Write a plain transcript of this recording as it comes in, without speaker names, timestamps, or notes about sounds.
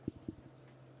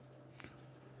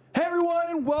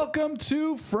everyone, and welcome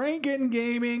to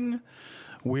Frankengaming.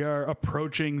 We are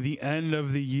approaching the end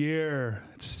of the year.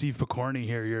 It's Steve Picorni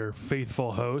here, your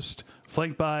faithful host,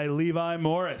 flanked by Levi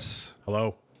Morris.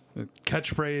 Hello.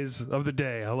 Catchphrase of the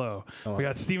day. Hello. We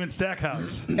got Steven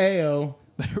Stackhouse. Ayo.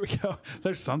 There we go.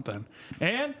 There's something.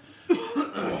 And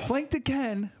flanked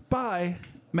again by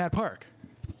Matt Park.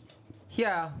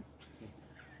 Yeah.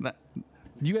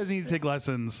 You guys need to take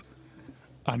lessons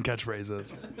on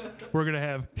catchphrases. We're going to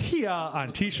have "Hia"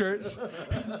 on t-shirts,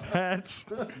 hats.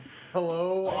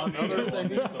 Hello on other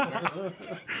things.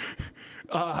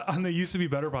 On the Used to Be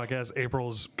Better podcast,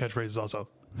 April's catchphrase is also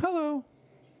 "Hello."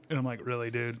 And I'm like,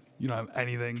 really, dude? You don't have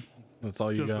anything? That's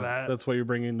all you Just got. that. That's what you're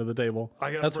bringing to the table.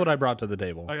 That's bring- what I brought to the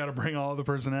table. I got to bring all the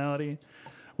personality.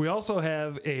 We also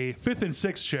have a 5th and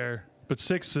 6th chair, but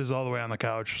 6 is all the way on the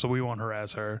couch, so we won't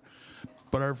harass her.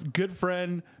 But our good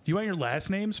friend, do you want your last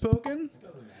name spoken?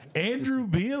 Andrew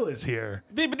Beal is here.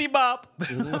 Bibbidi bop.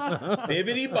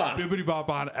 Bibbidi bop. Bibbidi bop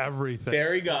on everything.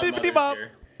 Fairy godmother's Bibbidi bop.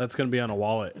 here. That's going to be on a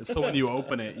wallet. So when you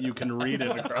open it, you can read it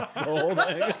across the whole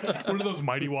thing. One of those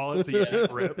mighty wallets that you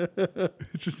can't rip.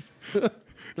 It's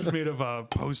just made of a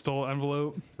postal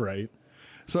envelope. Right.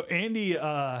 So Andy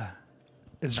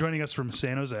is joining us from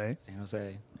San Jose. San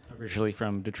Jose. Originally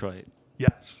from Detroit.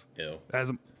 Yes. Ew.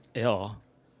 Ill.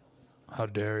 How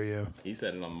dare you? He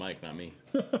said it on mic, not me.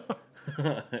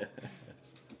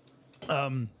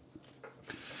 And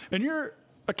you're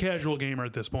a casual gamer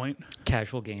at this point.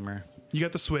 Casual gamer. You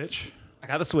got the Switch. I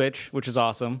got the Switch, which is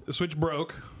awesome. The Switch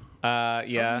broke.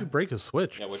 Yeah. You break a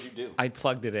switch. Yeah, what'd you do? I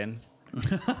plugged it in.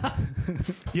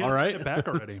 You All right. It back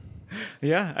already.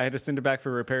 Yeah, I had to send it back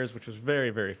for repairs, which was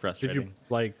very, very Did frustrating.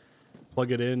 you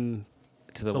plug it in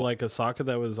to the to like a socket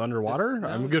that was underwater?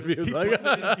 I'm confused.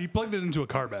 He plugged it into a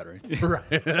car battery.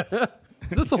 Right.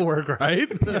 This will work, right?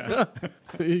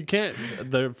 You can't.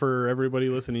 For everybody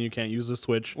listening, you can't use the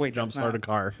switch. Wait, that's jumpstart not- a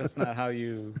car. That's not how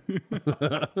you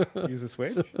use the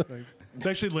Switch. They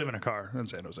actually live in a car in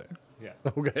San Jose. Yeah.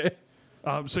 Okay.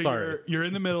 So Sorry. you're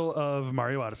in the middle of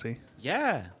Mario Odyssey,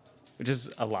 Yeah, which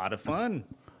is a lot of fun.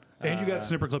 and you got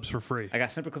snipper clips for free. I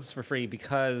got snipper clips for free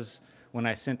because when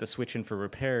I sent the Switch in for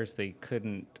repairs, they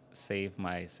couldn't save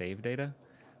my save data.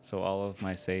 So all of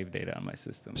my save data on my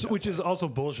system. So, which is also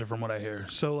bullshit from what I hear.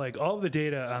 So like all of the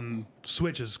data on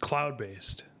Switch is cloud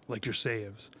based, like your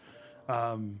saves.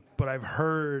 But I've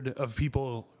heard of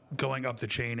people going up the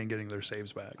chain and getting their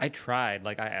saves back. I tried,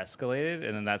 I escalated,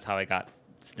 and then that's how I got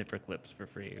snipper clips for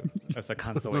free. That's a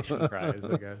consolation prize,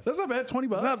 I guess. That's not bad.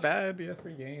 $20. It's not bad, yeah,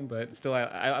 free game, but still,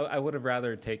 I would have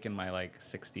rather taken my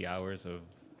 60 hours of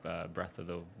Breath of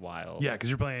the Wild. Yeah, because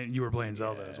you were playing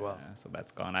Zelda as well. Yeah, so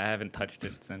that's gone. I haven't touched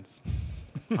it since.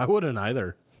 I wouldn't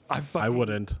either. I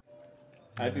wouldn't.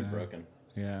 I'd be broken.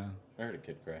 Yeah, I heard a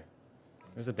kid cry.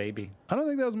 there's a baby. I don't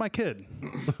think that was my kid.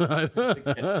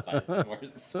 The kid outside somewhere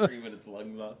screaming its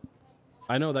lungs off.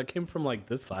 I know that came from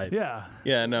this side. Yeah.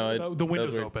 Yeah, no. The that was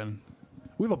window's weird. open.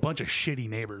 We have a bunch of shitty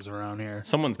neighbors around here.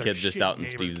 Someone's They're kid's just shitty out in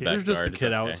neighbor Steve's kids. backyard. There's just a It's kid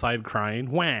okay. outside crying.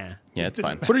 Wah. Yeah, it's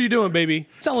fine. What are you doing, baby?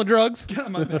 Selling drugs? Get out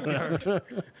of my backyard.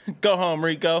 Go home,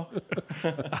 Rico.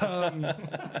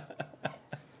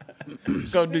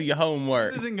 Go do your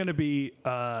homework. This isn't going to be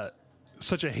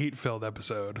such a hate-filled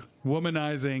episode.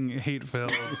 Womanizing,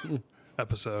 hate-filled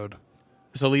episode.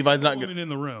 So Levi's not Woman good. in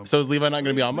the room. So is Levi not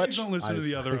going to be on Please much? don't listen to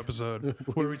the other episode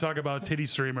where we talk about titty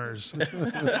streamers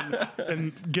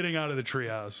and getting out of the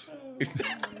treehouse.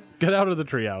 Get out of the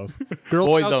treehouse. Girl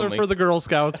Boys Scouts only. are for the Girl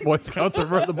Scouts. Boy Scouts are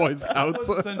for the Boy Scouts. That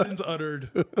was a sentence uttered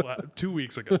 2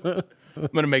 weeks ago. I'm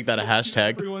going to make that a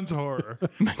hashtag. Everyone's horror.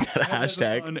 Make that a Has a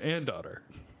hashtag. son and daughter.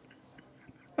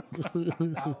 That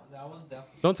was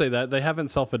definitely Don't say that. They haven't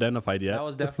self-identified yet. that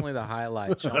was definitely the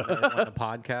highlight. Sean didn't want the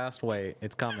podcast. Wait,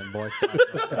 it's coming, boys.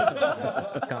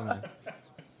 It's coming.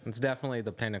 It's definitely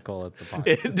the pinnacle of the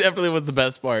podcast. It definitely was the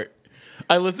best part.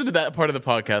 I listened to that part of the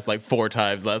podcast 4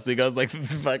 times last week. I was like,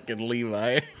 fucking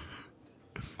Levi.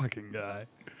 Fucking guy.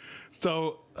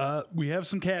 So we have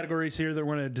some categories here that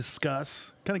we're going to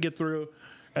discuss, kind of get through,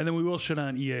 and then we will shit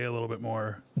on EA a little bit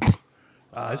more.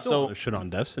 I still want to shit on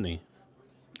Destiny.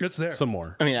 It's there. Some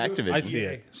more. I mean, Activision. I see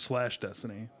it.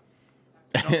 /Destiny.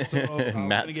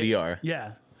 Matt's VR.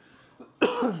 Yeah.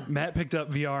 Matt picked up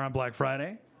VR on Black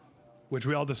Friday, which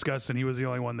we all discussed, and he was the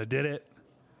only one that did it.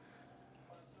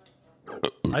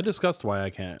 I discussed why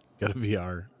I can't get a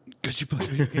VR. Because you play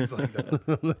video games like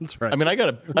that. That's right. I mean, I got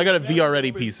a VR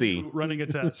ready PC. Running a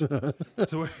test.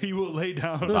 So where you will lay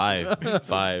down.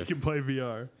 5. You can play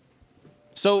VR.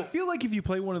 So I feel like if you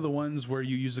play one of the ones where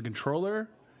you use a controller,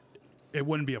 it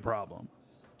wouldn't be a problem.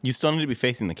 you still need to be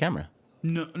facing the camera.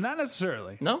 No, not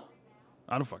necessarily. No?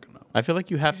 I don't fucking know. I feel like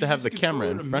you have to have the use the camera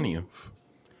controller in to front of you. move.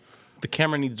 The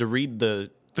camera needs to read the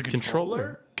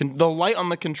controller? The light on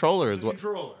the controller is what,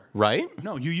 Controller. right?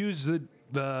 No, you use the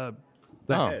The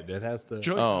Oh. head. It has to.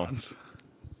 Joy-Cons.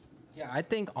 Yeah, I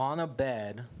think on a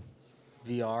bed,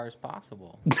 VR is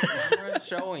possible. The camera is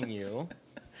showing you.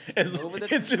 Over the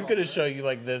It's just gonna show you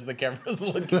like this. The camera's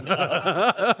looking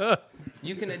up.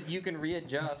 You can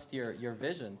readjust your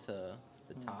vision to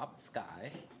the top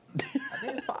sky. I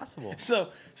think it's possible. So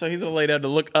he's gonna lay down to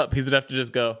look up. He's gonna have to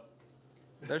just go.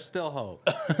 There's still hope.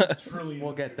 Truly,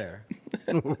 We'll get there.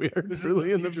 We are this is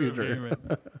truly in the of future. gaming.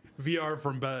 VR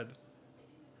from bed.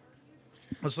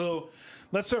 So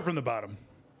let's start from the bottom.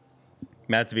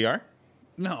 Matt's VR.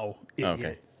 No. Okay.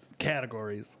 Idiot.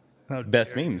 Categories. How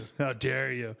Best dare you. memes. How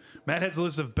dare you? Matt has a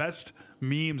list of best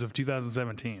memes of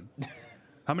 2017.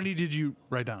 How many did you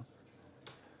write down?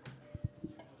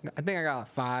 I think I got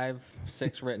 5,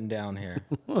 6 written down here.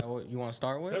 What you want to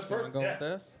start with? That's You wanna perfect, go yeah. with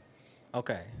this?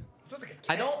 Okay. It's just like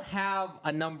I don't have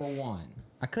a number one.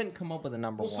 I couldn't come up with a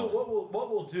number Well, so one.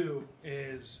 what we'll do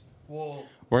is we'll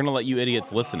We're gonna let you idiots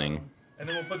talk about listening. them, and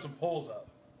then we'll put some polls up,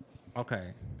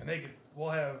 Okay. and we'll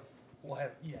have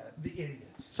the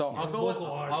idiots. So I'll The go with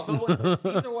vocal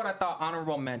these are what I thought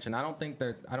honorable mention. I don't think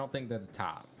they're the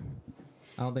top.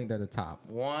 I don't think they're the top.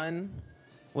 One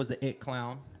was the It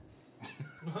Clown.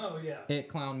 Oh yeah. It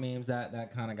Clown memes that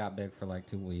kind of got big for like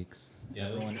 2 weeks. Yeah,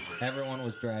 those Everyone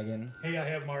was dragging. Hey, I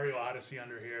have Mario Odyssey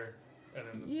under here, and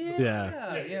then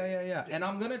Yeah. And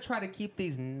I'm gonna try to keep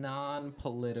these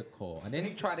non-political. I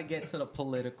didn't try to get to the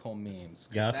political memes.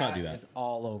 'Cause Yeah, let's not do that. Is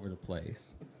all over the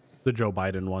place. The Joe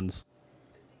Biden ones.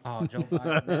 Oh, Joe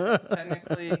Biden. That's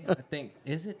technically, I think,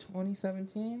 is it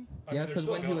 2017? I mean, Yes, they're because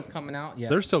still when he was going. coming out, yeah,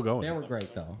 They're still going. They were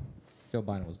great though. Joe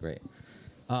Biden was great.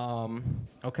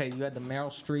 Okay, you had the Meryl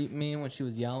Streep meme when she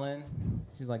was yelling.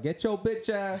 She's like, "Get your bitch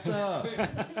ass up."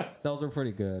 Those were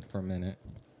pretty good for a minute.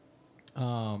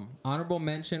 Honorable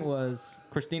mention was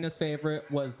Christina's favorite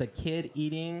was the kid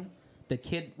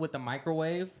with the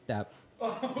microwave that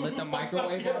lit the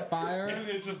microwave on fire And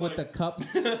it's just with like- the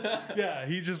cups. yeah,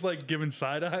 he's just like giving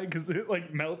side eye because it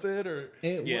like melted or.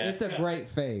 It's a great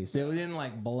face. It didn't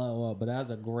like blow up, but that was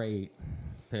a great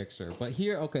picture. But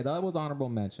here, okay, that was honorable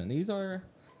mention. These are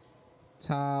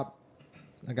top.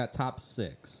 I got top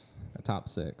 6. A top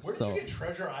 6. Where did so you get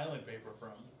Treasure Island paper from?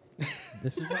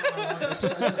 this is when I worked at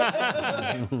Treasure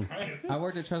Island. I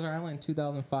worked at Treasure Island in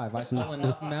 2005. I stole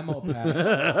enough memo pads.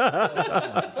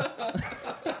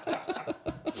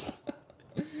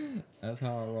 That's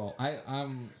how I roll.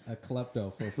 I'm a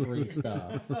klepto for free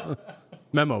stuff.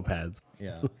 Memo pads.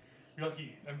 Yeah. You're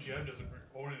lucky MGM doesn't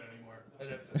own it anymore. I'd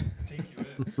have to take you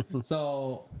in.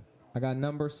 So I got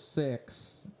number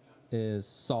 6 is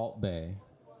Salt Bay.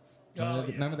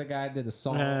 Remember the guy that did the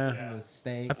salt and the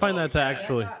steak? I find that to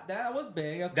actually. That was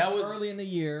big. That That was- was early in the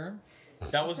year.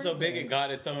 That was so big it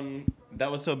got its own. That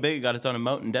was so big it got its own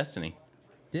emote in Destiny.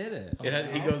 Did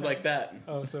it? He goes like that.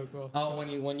 Oh, so cool. Oh, when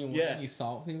you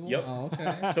salt people? Yep. Oh,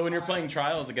 okay. So when you're playing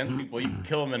trials against people, you can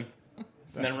kill them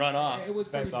and then run off. It was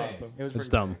pretty That's big. awesome. It was It's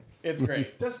pretty dumb. It's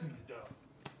great. Destiny's dope.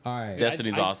 big. All right.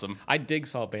 Destiny's awesome. I dig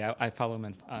Salt Bay. I follow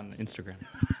him on Instagram.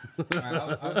 All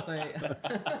right, I would say.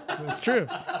 It's true.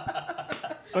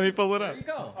 Let me pull it There up. you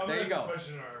go. I'm There you gonna go.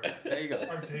 question There you go.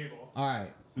 our table. All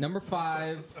right. Number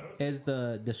 5 is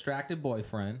the distracted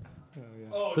boyfriend.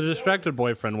 Oh, The distracted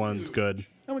boyfriend one's good.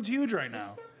 That one's huge right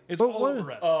now. It's But all what-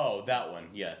 over Reddit. Oh, that one.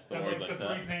 Yes, the And ones like like the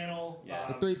that. 3-panel. Yeah.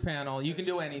 The 3-panel. You can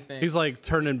do anything. He's like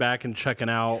turning back and checking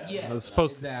out. yeah, He's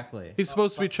supposed exactly. He's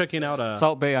supposed to be checking out a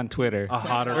Salt Bay on Twitter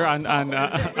hotter. or on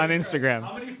Instagram.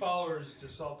 How many followers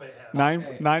does Salt Bay have?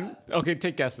 Nine. Okay,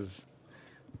 take guesses.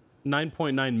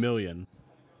 9.9 million.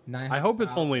 I hope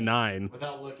it's only 9.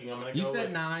 Without looking, I'm gonna go. You said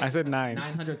with- 9. I said 9.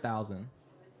 900,000.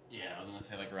 Yeah, I was gonna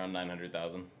say like around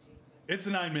 900,000. It's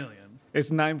 9 million. It's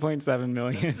 9.7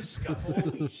 million. Disgusting.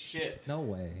 Holy shit. No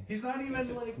way. He's not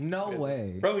even like. No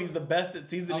way. Bro, he's the best at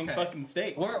seasoning Okay. fucking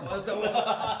steaks.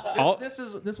 All- This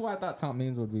is why I thought top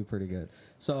memes would be pretty good.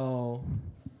 So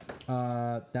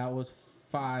that was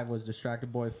 5 was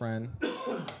distracted boyfriend.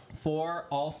 4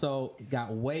 also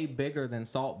got way bigger than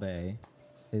Salt Bay.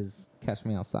 Is Catch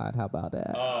Me Outside. How about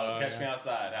that? Oh, catch me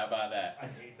outside. How about that? I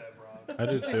hate that broad. I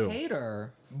do I too. hate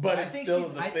her, But I it think still she's,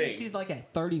 is a I thing. think she's like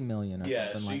at 30 million or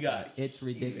Yeah, something she like got that. It's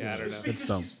ridiculous. I don't know. Just because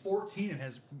dumb. she's 14 and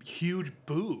has huge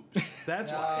boobs. That's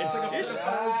why. It's like a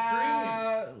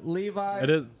pedophile's dream. Levi. It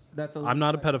is. That's a I'm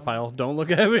not a pedophile. Don't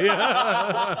look at me.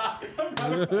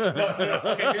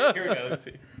 Okay, here we go. Let me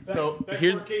see. So that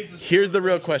here's court case is here's the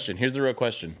real question. Here's the real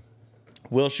question.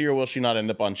 Will she or will she not end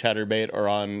up on Chatterbait or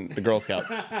on the Girl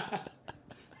Scouts?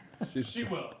 She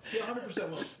will. She 100%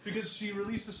 will. Because she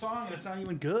released a song and it's not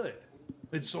even good.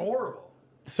 It's horrible.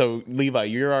 So Levi,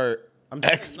 you're our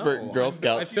expert No, Girl I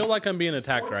Scout. feel like I'm being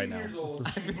attacked 14 right now. years old.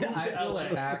 She moved I to feel LA.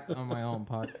 attacked on my own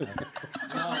podcast.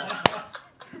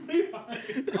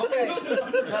 Okay.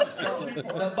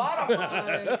 The bottom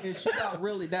line is she got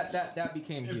really that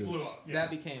became huge. blew up, yeah. That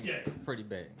became Yeah. pretty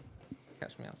big.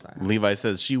 Catch me outside. Levi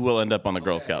says she will end up on the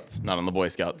Girl Scouts, not on the Boy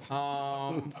Scouts.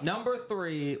 Number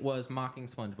 3 was Mocking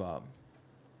SpongeBob.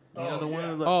 You know the one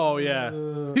that was like, Oh yeah,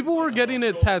 people were getting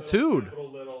it tattooed.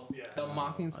 Little, yeah. the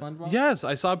Mocking SpongeBob? Yes,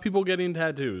 I saw people getting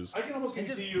tattoos. I can almost And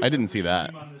guarantee just- you. I didn't see that.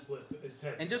 every meme on this list is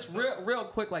tattooed. And just real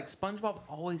quick, like SpongeBob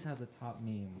always has a top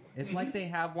meme. It's like they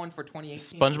have one for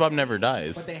 2018. SpongeBob never But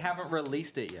dies. they haven't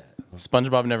released it yet.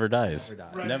 SpongeBob never dies. Never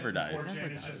died. Right, Never dies.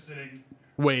 4chan is just sitting.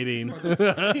 Waiting. Almost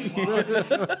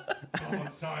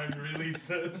time to release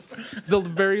this. The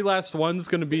very last one's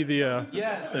gonna be the.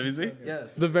 Yes. Let me see.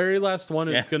 Yes. The very last one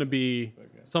is Yeah. gonna be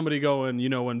somebody going. You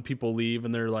know, when people leave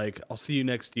and they're like, "I'll see you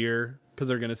next year," because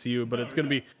they're gonna see you, but it's gonna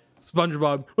be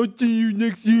SpongeBob. I'll see you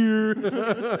next year.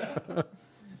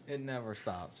 It never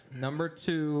stops. Number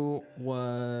 2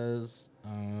 was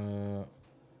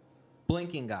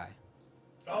Blinking Guy.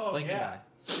 Oh, Blinking yeah. Guy.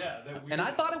 Yeah. That weird. And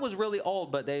I thought it was really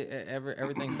old, but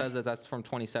everything says that that's from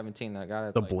 2017. That guy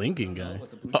that's The like, blinking guy.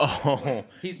 Oh,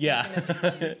 He's yeah.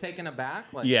 he's taken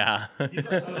aback. Like, Yeah. He's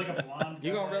like a blonde.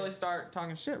 You're guy. gonna really start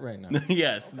talking shit right now.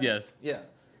 Yes, yes. Yeah.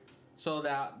 So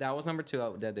that was number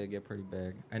 2. That did get pretty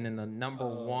big. And then the number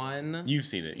 1 You've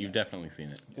seen it. You've definitely seen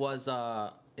it. was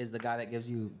is the guy that gives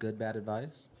you good bad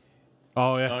advice.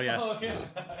 Oh yeah. Oh, yeah. Oh, yeah.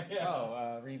 Yeah.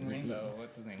 Oh, Reading Rainbow.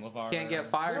 What's his name? LeVar. Can't get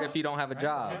fired if you don't have a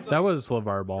job. That was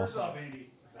LeVar Ball. First off, Andy,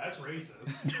 that's racist.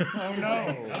 Oh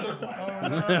no. Other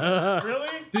black. Really?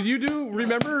 Did you do?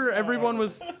 Remember, everyone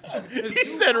was.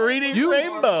 He said reading You-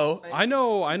 Rainbow. I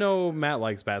know Matt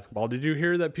likes basketball. Did you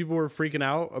hear that people were freaking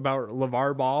out about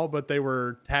LeVar Ball, but they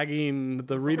were tagging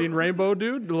the Reading Rainbow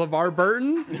dude, LeVar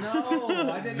Burton? No,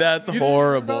 I didn't. That's You didn't know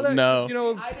horrible. that? No. You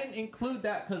know. I didn't include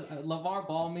that because LeVar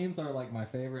Ball memes are like my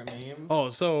favorite memes. Oh,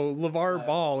 so LeVar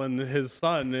Ball and his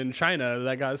son in China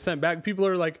that got sent back. People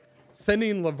are like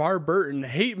sending LeVar Burton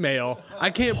hate mail. I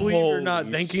can't believe you're not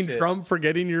Holy thanking shit. Trump for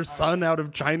getting your son out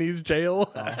of Chinese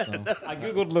jail. Awesome. I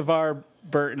googled LeVar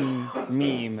Burton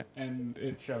meme and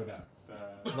it showed up.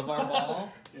 LeVar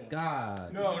Ball?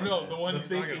 God. No, the one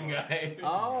thinking guy.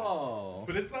 Oh.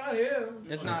 But it's not him.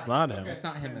 It's not not him. It's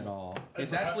not him at all.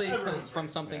 It's actually from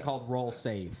something called Roll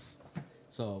Safe.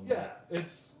 So Yeah,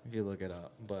 it's. if you look it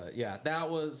up. But yeah, that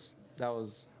was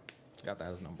got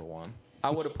that as number 1. I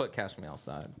would have put Cash Me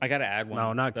Outside. I gotta add one.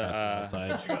 No, not the,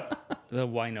 Catherine outside. the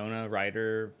Winona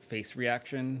Ryder face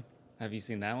reaction. Have you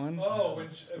seen that one? Oh, when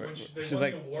they She's won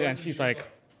like, the award, yeah, and and she's she was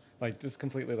like just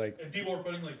completely like, and people were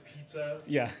putting like pizza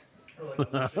yeah, or like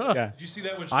other shit. yeah, Did you see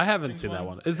that when she I haven't seen that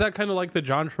one. Is that kind of like the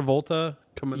John Travolta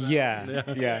coming? yeah,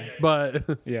 yeah, But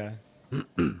it yeah.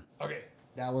 Okay.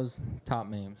 That was top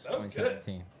memes That was good.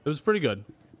 2017. was pretty good.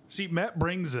 See, Matt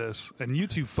brings this, and you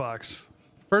two fucks.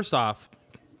 First off,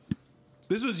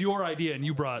 This was your idea, and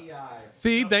you brought.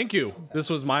 see, thank you. This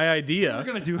was my idea. We're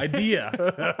gonna do it. idea.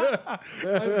 I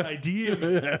have an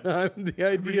idea. I'm the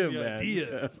idea The man.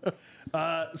 ideas.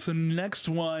 So next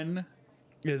one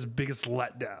is biggest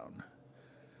letdown.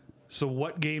 So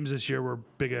what games this year were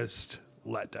biggest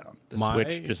letdown?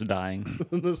 Switch just dying.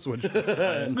 The Switch.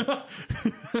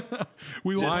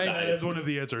 We will Just that as one of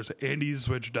the answers. Andy's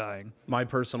Switch dying. My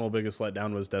personal biggest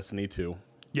letdown was Destiny 2.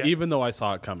 Yeah. Even though I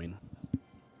saw it coming.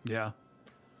 Yeah.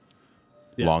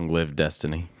 Yes. Long live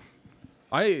Destiny.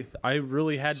 I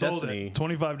really had Sold Destiny. it.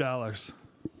 $25.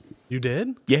 You did?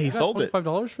 Yeah, he You got sold it.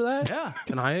 $25 for that? Yeah.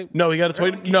 Can I? No, he got a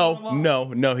Everyone 20. keep No, them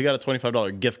along. no. He got a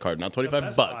 $25 gift card, not 25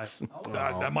 Best bucks.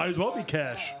 Buy. That might as well be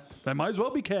cash. That might as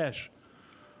well be cash.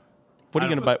 What are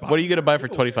you I gonna don't buy? know. What are you gonna buy for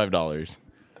 $25?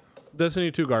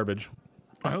 Destiny 2 garbage.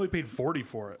 I only paid $40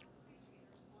 for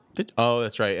it. Oh,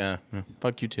 that's right. Yeah.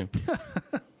 Fuck you too.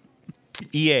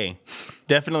 EA,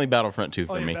 definitely Battlefront 2 Oh,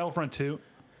 for yeah, me. Battlefront 2.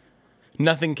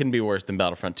 Nothing can be worse than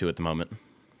Battlefront 2 at the moment.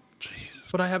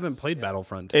 But I haven't played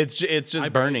Battlefront. It's just I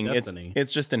played burning. Destiny.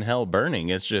 It's just in hell burning.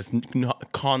 It's just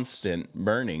constant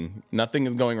burning. Nothing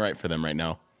is going right for them right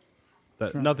now.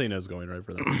 That nothing is going right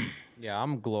for them. Yeah,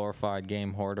 I'm a glorified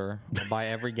game hoarder. I buy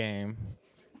every game.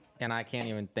 And I can't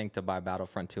even think to buy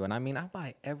Battlefront 2. And I mean, I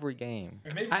buy every game.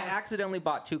 I accidentally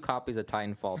bought 2 copies of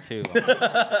Titanfall 2.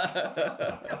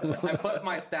 I put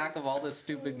my stack of all the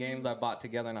stupid games I bought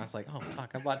together, and I was like, oh,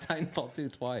 fuck, I bought Titanfall 2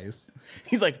 twice.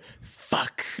 He's like,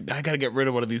 fuck, I gotta get rid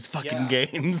of one of these fucking Yeah.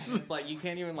 games. It's like, you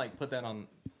can't even, like, put that on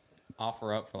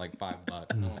offer up for, like,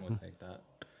 $5. No one would take that.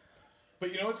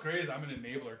 But you know what's crazy? I'm an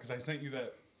enabler because I sent you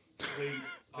that link.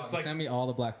 It's like Send me all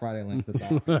the Black Friday links. It's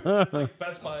awesome.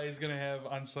 Best Buy is gonna have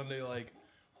on Sunday like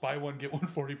buy one get one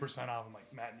 40% off. I'm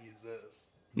like, Matt needs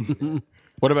this.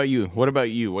 What about you?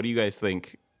 What do you guys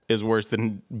think is worse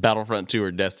than Battlefront 2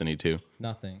 or Destiny 2?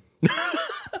 Nothing.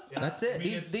 That's it.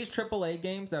 These AAA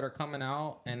games that are coming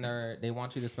out and they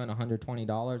want you to spend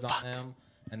 $120 on them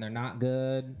and they're not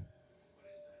good.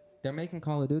 They're making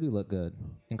Call of Duty look good,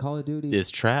 and Call of Duty It's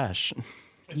trash.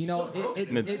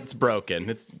 it's broken.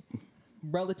 It's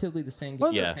relatively the same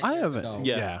game. Yeah. from 10 I years haven't. ago.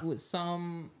 Yeah. With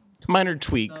some, minor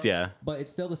tweaks. Yeah. but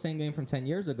it's still the same game from 10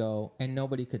 years ago, and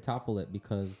nobody could topple it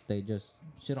because they just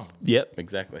shit on it. Yep.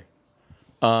 Exactly.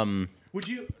 Would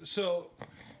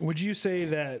you say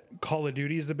that Call of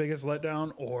Duty is the biggest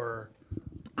letdown, or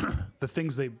the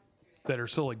things that are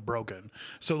still like broken?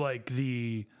 So like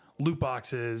the loot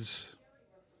boxes,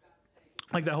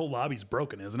 like that whole lobby's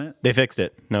broken, isn't it? They fixed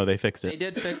it. No, they fixed They it.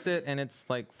 did fix it, and it's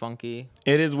like funky.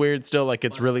 It is weird still. Like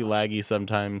it's really laggy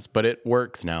sometimes, but it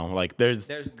works now. Like there's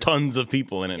tons of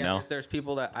people in it Yeah, now. there's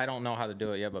people that I don't know how to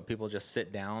do it yet, but people just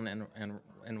sit down and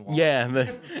walk.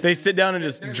 Yeah, they sit down and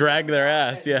just drag their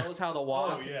ass. He Yeah. knows how to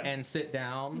walk yeah. and sit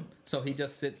down, so he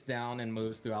just sits down and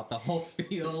moves throughout the whole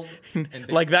field. And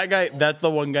Like that guy, that's the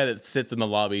one guy that sits in the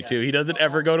lobby too. He doesn't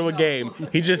ever go to a game.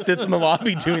 He just sits in the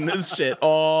lobby doing this shit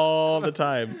all the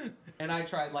time. And I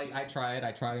tried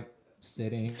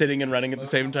sitting. Sitting and running at the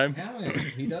same time.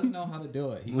 He doesn't know how to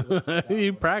do it.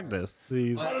 He practiced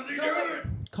these.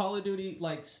 Call of Duty,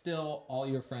 like, still all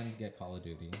your friends get Call of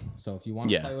Duty. So if you want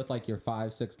to Yeah. play with like your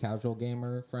 5-6 casual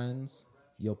gamer friends,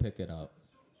 you'll pick it up.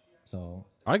 So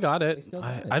I got it. still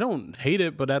got it. I don't hate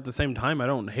it, but at the same time, I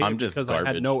don't hate I'm it just because I had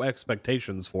garbage. no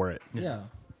expectations for it. yeah,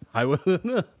 I was,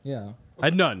 yeah. I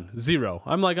had none, zero.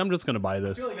 I'm like, I'm just gonna buy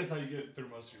this I feel like that's how you get through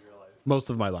most of your life. most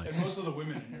of my life. And most of the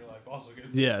women in your life also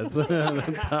get. Yes,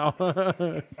 that's how.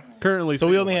 Currently, So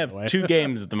we single, only by have the way. 2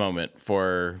 games at the moment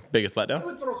for biggest I letdown.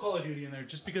 would throw Call of Duty in there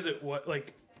just because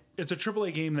it's a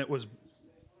AAA game that was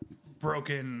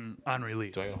broken on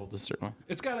release. Do I gotta hold this certain way?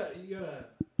 It's you gotta.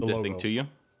 This logo. thing to you.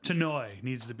 Tannoy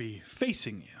needs to be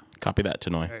facing you. Copy that,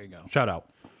 Tannoy. There you go. Shout out.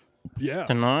 Yeah.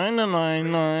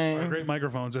 Tannoy. Great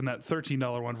microphones and that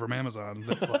 $13 one from Amazon.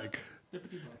 That's like,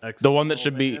 The one that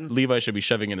should be Levi should be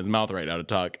shoving in his mouth right now to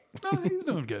talk. no, he's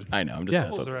doing good. I know. I'm just Yeah.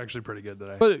 messing Those with are actually pretty good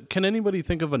today. But can anybody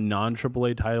think of a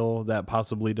non-AAA title that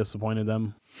possibly disappointed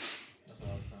them?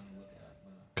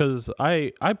 Because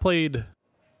I played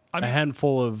a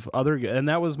handful of other, and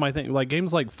that was my thing. Like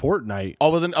games like Fortnite. I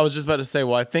was just about to say.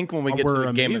 Well, I think when we get to Were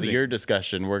the game of the amazing. year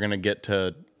discussion, we're gonna get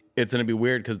to. It's gonna be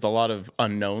weird because it's a lot of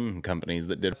unknown companies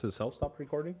that did. Does it self-stop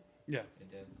recording? yeah.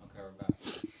 Okay, we're back.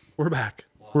 We're back.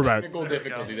 We're back. Technical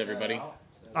difficulties, everybody.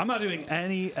 I'm not doing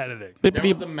any editing. There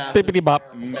was a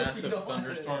massive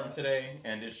thunderstorm today,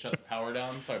 and it shut the power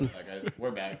down. Sorry about that, guys.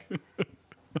 We're back.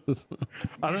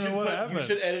 I don't know what happened. You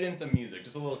should edit in some music,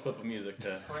 just a little clip of music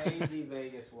to. Crazy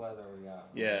Vegas weather we got.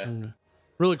 Yeah.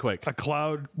 Really quick. A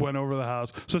cloud went over the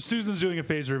house. So Susan's doing a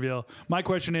phase reveal. My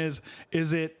question is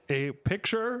it a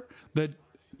picture that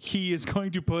he is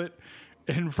going to put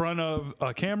in front of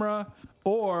a camera,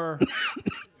 or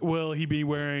will he be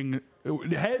wearing...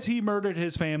 Has he murdered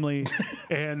his family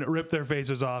and ripped their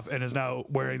faces off and is now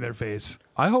wearing their face?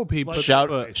 I hope he puts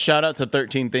Shout up a, shout out to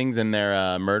 13 Things in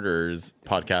their Murderers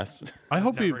podcast. I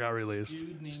hope he Never got released.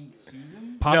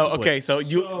 possibly. No, okay, so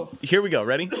here we go.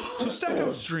 Ready? So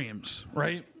Stacko streams,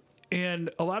 right? And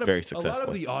a lot of Very a lot successful.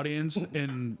 of the audience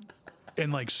in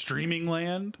like streaming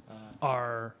land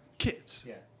are kids.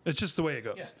 Yeah. It's just the way it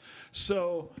goes. Yeah.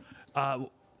 So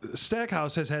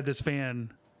Stackhouse has had this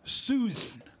fan,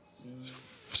 Susan.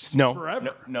 No,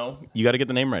 Forever. no. You got to get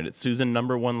the name right. It's Susan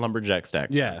 #1 Lumberjack Stack.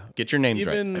 Yeah. Get your names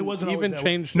right. Even It wasn't always even that way.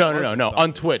 changed. No.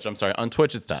 On Twitch. I'm sorry. On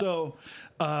Twitch, it's that. So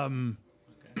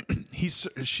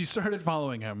she started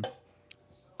following him,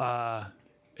 and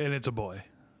it's a boy.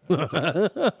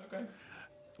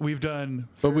 We've done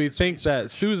But we think that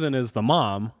Susan is the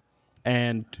mom,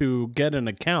 and to get an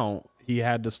account, he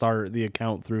had to start the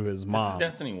account through his This mom. is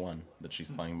Destiny 1 that she's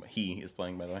playing. He is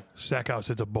playing, by the way. Stackhouse.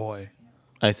 It's a boy.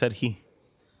 I said he.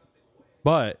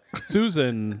 But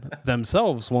Susan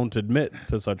themselves won't admit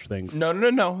to such things.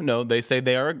 No. They say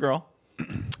they are a girl.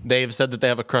 They've said that they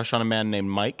have a crush on a man named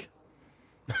Mike.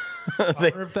 I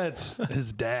wonder if that's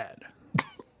his dad.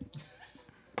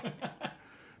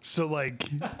 So like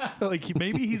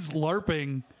maybe he's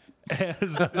LARPing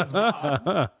as his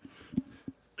mom.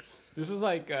 This is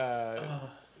like,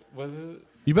 was it?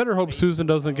 You better hope Susan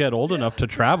doesn't get old enough to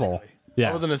travel. Yeah.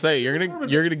 I was gonna say you're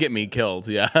gonna get me killed.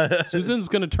 Yeah, Susan's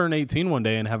gonna turn 18 one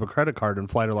day and have a credit card and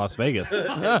fly to Las Vegas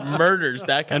murder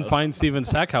Stackhouse. and find Steven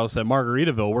Stackhouse at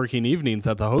Margaritaville working evenings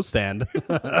at the host stand.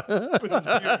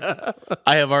 I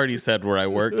have already said where I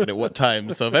work and at what time.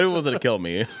 So if anyone was gonna kill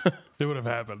me, It would have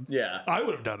happened. Yeah. I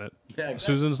would have done it.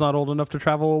 Susan's not old enough to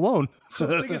travel alone. So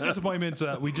the biggest disappointment,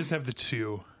 we just have the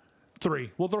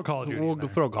 3. We'll throw Call of Duty. We'll in there.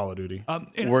 throw Call of Duty.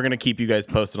 And we're gonna keep you guys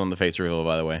posted on the face reveal.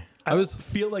 By the way, I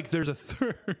feel like there's a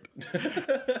third.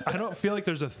 I don't feel like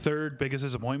there's a third biggest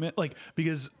disappointment. Like,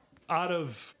 because out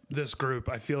of this group,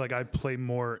 I feel like I play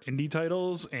more indie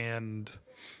titles and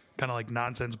kind of like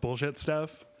nonsense bullshit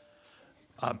stuff.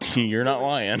 you're not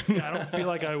lying. I don't feel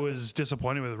like I was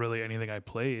disappointed with really anything I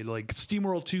played. Like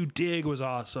SteamWorld 2 Dig was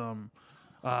awesome.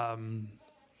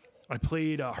 I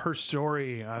played Her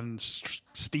Story on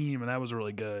Steam, and that was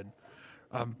really good.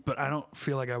 But I don't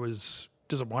feel like I was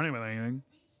disappointed with anything.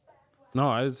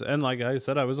 No, and like I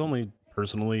said, I was only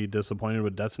personally disappointed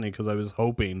with Destiny because I was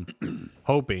hoping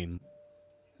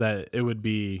that it would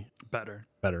be Better.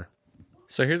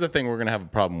 So here's the thing: we're gonna have a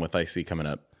problem with IC coming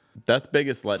up. That's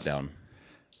biggest letdown.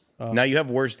 Now you have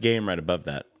worst game right above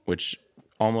that, which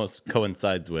almost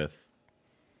coincides with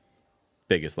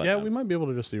biggest letdown. Yeah, we might be able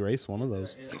to just erase one of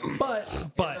those. But Is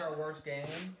there a worse game?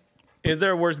 Is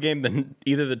there a worse game than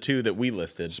either of the two that we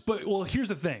listed? well, here's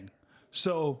the thing.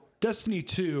 So Destiny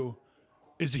 2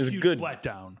 is a It's huge good.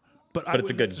 letdown. But it's a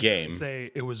wouldn't good necessarily game.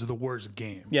 Say it was the worst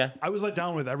game. Yeah. I was let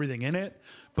down with everything in it,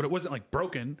 but it wasn't like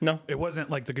broken. No. It wasn't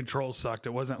like the controls sucked.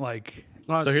 It wasn't like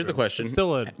So here's the question: It's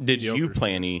still a Did you mediocre-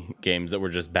 play any games that were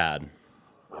just bad?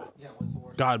 Yeah, what's the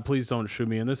worst? God, please don't shoot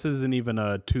me. And this isn't even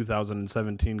a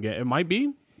 2017 game. It might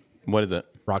be What is it?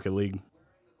 Rocket League.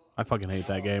 I fucking hate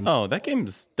that game. Oh, that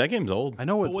game's old. I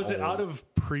know it's was it old. out of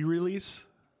pre-release?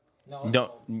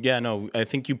 No, I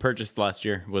think you purchased last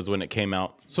year was when it came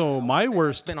out. So my It's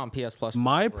worst, been on PS Plus.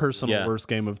 my personal Yeah. worst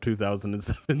game of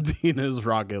 2017 is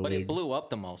Rocket But it League. blew up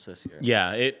the most this year.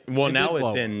 Yeah, now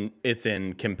did it's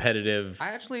in competitive.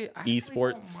 I actually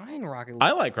Esports. don't mind Rocket League.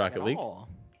 I like Rocket at League. all.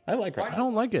 I like Why Rocket. I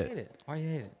don't like do you hate it. it? Why do you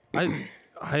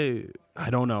hate it? I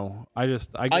don't know. I get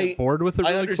I- bored with it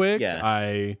I really underst- quick.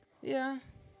 yeah. Yeah.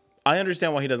 I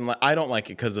understand why he doesn't like. I don't like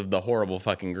it because of the horrible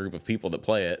fucking group of people that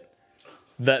play it.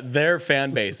 That their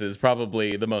fan base is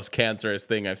probably the most cancerous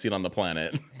thing I've seen on the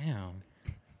planet. Damn.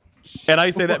 And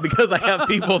I say that because I have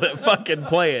people that fucking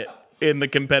play it in the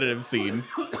competitive scene.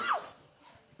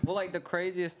 Well, like the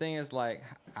craziest thing is like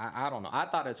I don't know. I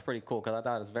thought it's pretty cool because I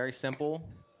thought it's very simple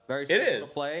is.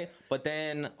 to play. But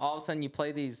then all of a sudden you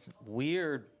play these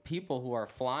weird people who are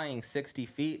flying 60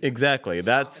 feet. Exactly.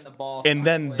 That's the ball and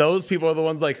then sideways. those people are the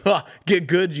ones like, huh, get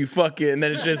good, you fucking, and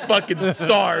then it's just fucking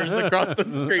stars across the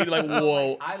screen. Like,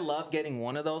 whoa. I love getting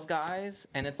one of those guys,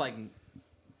 and it's like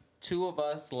 2 of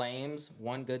us lames,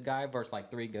 1 good guy versus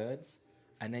like 3 goods.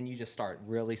 And then you just start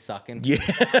really sucking. Yeah.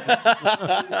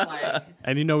 It's like,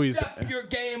 And you know he's step your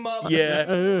game up.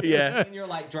 Yeah. And you're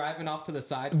like driving off to the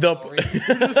side. The- Sorry.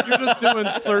 you're just doing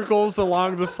circles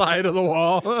along the side of the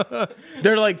wall.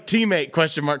 They're like, teammate,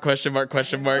 question mark, question mark,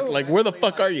 question mark. Like, where the Actually,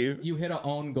 fuck like, are you? You hit an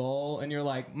own goal, and you're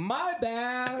like, my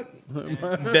bad.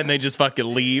 Then they just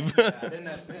fucking leave. Then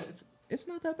it's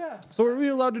not that bad. So are we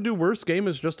allowed to do worst game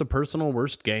as just a personal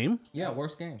worst game? Yeah,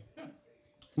 worst game.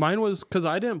 Mine was because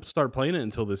I didn't start playing it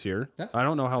until this year. That's I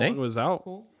don't know how long Hey. it was out.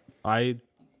 Cool. I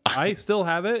still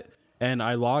have it, and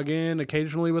I log in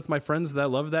occasionally with my friends that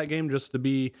love that game just to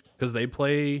be because they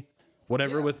play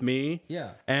whatever Yeah. with me.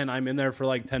 Yeah. And I'm in there for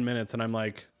like 10 minutes, and I'm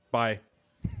like, bye.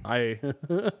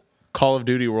 Call of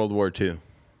Duty World War II.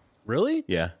 Really?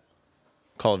 Yeah.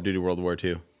 Call of Duty World War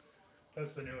II.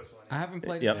 That's the newest one. I haven't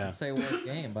played Yep. it to say worst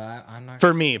game, but I'm not.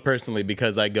 For me personally,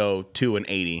 because I go 2 and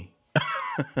 80.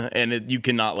 And you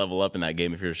cannot level up in that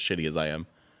game if you're as shitty as I am.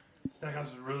 Stackhouse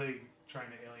is really trying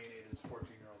to alienate his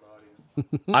 14-year-old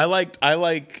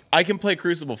audience. I can play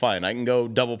Crucible fine. I can go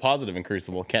double positive in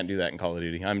Crucible. Can't do that in Call of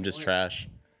Duty. I'm just trash.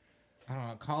 I don't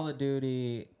know. Call of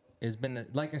Duty has been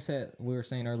like I said, we were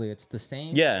saying earlier. It's the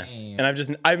same. Yeah. game.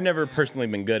 And I've never personally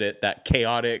been good at that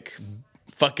chaotic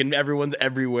fucking everyone's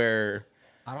everywhere.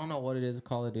 I don't know what it is.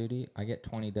 Call of Duty. I get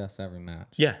 20 deaths every match.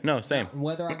 Yeah, no, same.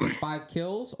 Whether I get 5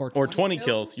 kills or 20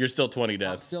 kills, you're still 20 I'm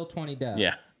deaths. still 20 deaths.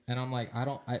 Yeah. And I'm like, I'm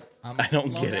I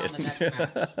don't slow get down it. The next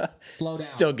match. Slow down.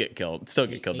 Still get killed. Still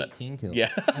get killed. 18 kills. Yeah.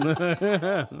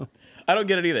 I don't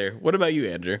get it either. What about you,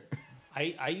 Andrew?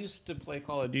 I used to play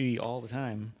Call of Duty all the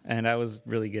time, and I was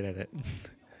really good at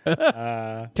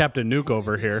it. Captain Nuke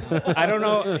over here. I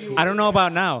don't know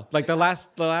about now. Like the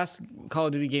last Call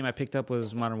of Duty game I picked up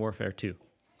was Modern Warfare 2.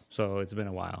 So it's been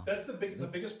a while. That's the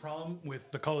biggest problem with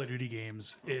the Call of Duty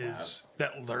games is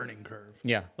that learning curve.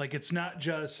 Yeah. Like it's not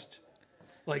just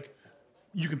like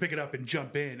you can pick it up and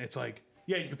jump in. It's like,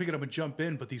 yeah, you can pick it up and jump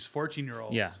in, but these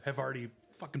 14-year-olds have already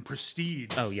fucking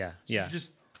prestige. Oh yeah, So yeah, you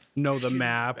just Know the Shit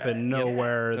map bad. and know Yeah.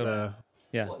 where Totally. the.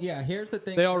 yeah. Well, yeah, here's the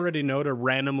thing. They is- already know to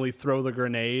randomly throw the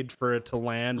grenade for it to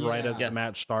land right as Yeah. the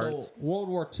match So starts. World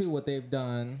War II, what they've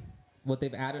done, what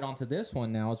they've added onto this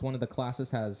one now is one of the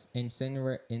classes has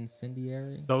incendiary.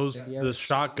 Those incendiary the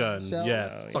shotgun, shells.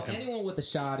 yes, So fucking. anyone with a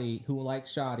shoddy who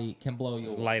likes shoddy can blow you.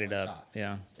 Just away light with it one up. shot.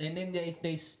 Yeah. And then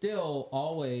they still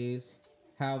always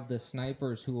have the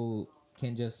snipers who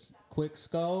can just quick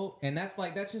scope, and that's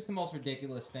just the most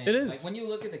ridiculous thing. It is. Like when you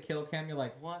look at the kill cam, you're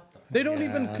like, what the They don't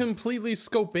even completely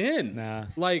scope in. Nah.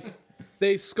 Like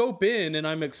they scope in, and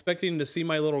I'm expecting to see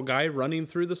my little guy running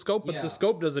through the scope, but Yeah. the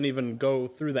scope doesn't even go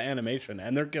through the animation,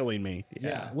 and they're killing me.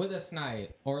 Yeah, with a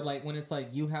snipe, or like when it's like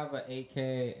you have an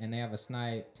AK and they have a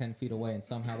snipe 10 feet away, and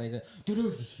somehow they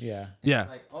just Yeah. Yeah.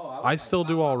 like, oh, was I like, still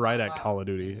do wow, all wow, right wow, at wow. Call of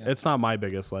Duty. Yeah. It's not my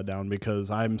biggest letdown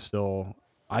because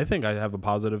I think I have a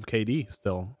positive KD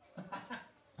still.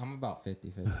 I'm about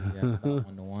 50-50, yeah, about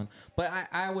 1-1. But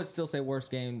I would still say worst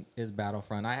game is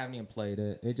Battlefront. I haven't even played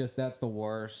it. That's the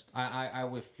worst. I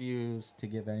refuse to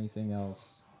give anything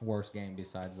else worst game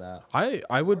besides that.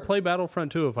 I would play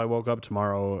Battlefront 2 if I woke up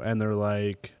tomorrow and they're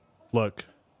like, look,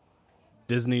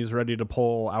 Disney's ready to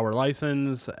pull our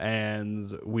license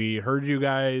and we heard you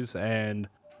guys and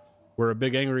we're a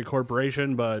big angry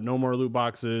corporation, but no more loot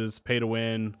boxes, pay to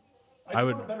win. I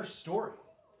would- want a better story.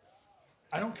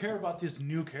 I don't care about this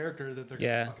new character that they're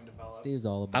Yeah. gonna fucking develop. Steve's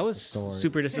all about I the was story.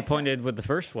 super disappointed with the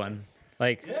first one.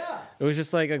 Like, Yeah. it was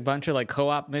just like a bunch of like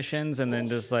co-op missions, and then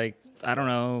just like I don't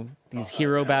know these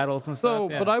hero battles and So,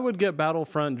 stuff. Yeah. but I would get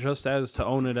Battlefront just as to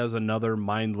own it as another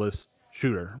mindless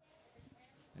shooter.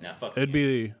 Nah, fuck It'd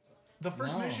be The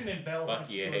first mission in Battlefront Fuck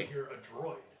is yeah. like you're a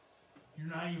droid. You're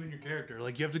not even your character.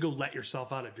 Like you have to go let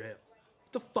yourself out of jail.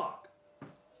 What the fuck?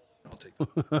 I'll take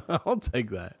that. I'll take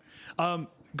that.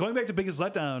 Going back to biggest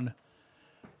letdown,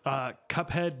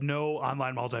 Cuphead no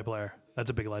online multiplayer. That's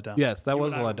a big letdown. Yes, that You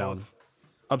was a and I were letdown. both-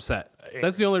 Upset.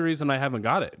 That's the only reason I haven't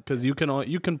got it because you can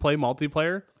play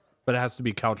multiplayer, but it has to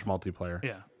be couch multiplayer.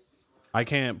 Yeah. I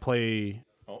can't play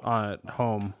at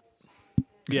home.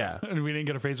 Yeah, And we didn't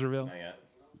get a face reveal. Not yet.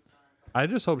 I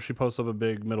just hope she posts up a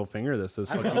big middle finger that says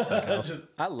 "fuck you, Stackhouse."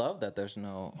 I love that there's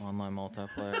no online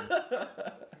multiplayer.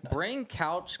 Bring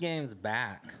couch games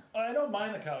back. I don't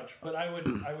mind the couch, but I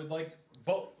would like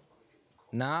both.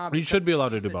 Nah, You should be allowed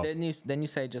to because do both. Then you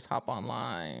say just hop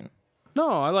online.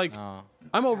 No, I like. Oh.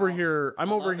 I'm over here.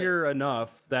 I'm over here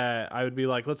enough that I would be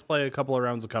like, let's play a couple of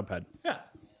rounds of Cuphead. Yeah.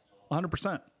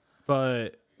 100%.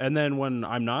 But and then when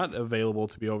I'm not available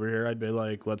to be over here, I'd be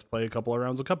like, let's play a couple of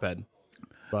rounds of Cuphead.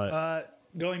 But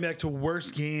Going back to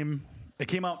worst game, it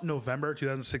came out in November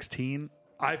 2016.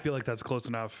 I feel like that's close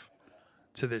enough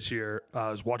to this year. It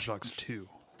was Watch Dogs 2.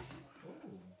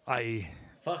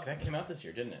 Fuck, that came out this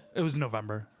year, didn't it? It was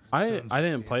November. I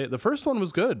didn't play it. The first one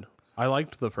was good. I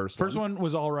liked the first one. First one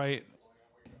was all right.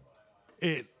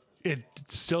 It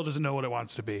still doesn't know what it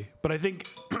wants to be. But I think,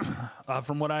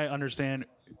 from what I understand,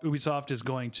 Ubisoft is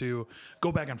going to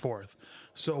go back and forth.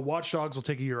 So Watch Dogs will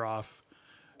take a year off,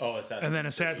 Oh, Assassin's and then Creed.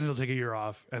 Assassins will take a year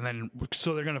off, and then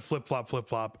so they're going to flip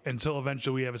flop until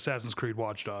eventually we have Assassin's Creed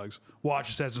Watch Dogs. Watch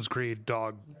Assassin's Creed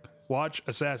Dog. Watch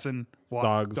Assassin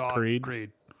Dogs Dog,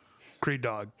 Creed. Creed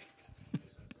Dog.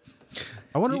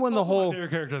 I wonder when the Also my whole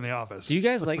favorite character in The Office. do you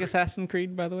guys like Assassin's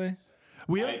Creed, by the way?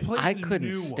 We haven't played I the couldn't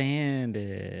new one. stand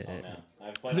it. Oh, man.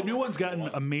 I've played The new almost one's gotten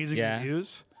every one. amazing Yeah.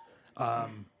 reviews.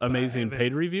 amazing haven't-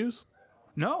 paid reviews.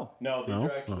 No, No, these No?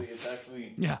 are actually. It's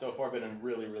actually Yeah. so far been a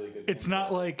really, really good. it's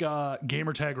not like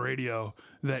Gamertag Radio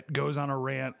that goes on a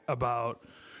rant about,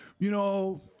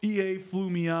 EA flew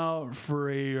me out for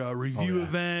a review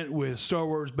event with Star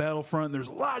Wars Battlefront. There's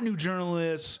a lot of new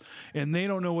journalists, and they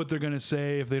don't know what they're gonna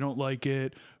say if they don't like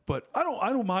it. But I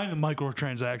don't mind the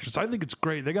microtransactions. I think it's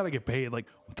great. They gotta get paid. Like,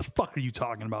 what the fuck are you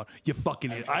talking about? You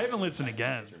fucking idiot. I haven't listened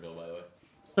again. Face reveal, by the way.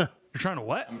 You're trying to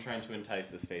what? I'm trying to entice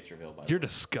this face reveal. By the You're way.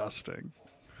 disgusting.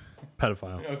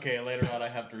 Pedophile. Okay, later on I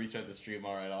have to restart the stream.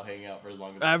 All right, I'll hang out for as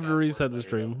long as I have to can. reset the Later on.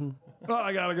 stream. Oh,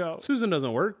 I gotta go. Susan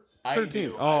doesn't work. I 13.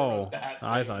 do. I Oh, wrote that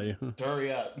I saying, thought you.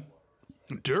 Hurry up.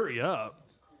 Hurry up.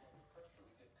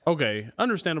 Okay,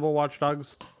 understandable. Watch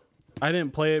Dogs. I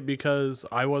didn't play it because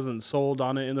I wasn't sold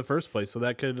on it in the first place, so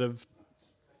that could have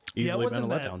easily been a wasn't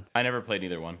that- letdown. I never played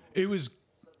either one. It was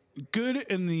good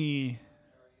in the.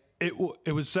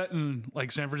 It was set in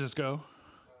like San Francisco,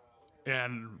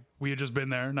 and we had just been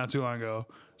there not too long ago.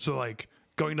 So like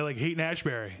going to like Haight and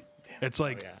Ashbury, It's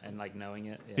like, Yeah, and like knowing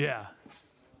it. yeah.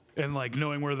 And like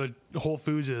knowing where the Whole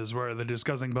Foods is, where the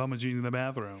disgusting bum is using the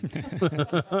bathroom.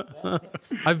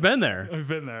 I've been there. I've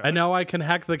been there. And now I can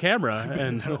hack the camera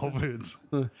and At Whole Foods.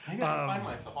 I gotta find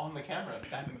myself on the camera.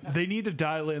 They need to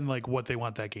dial in like what they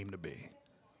want that game to be.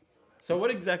 So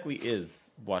what exactly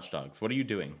is Watch Dogs? What are you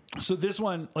doing? So this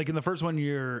one, like in the first one,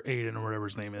 you're Aiden or whatever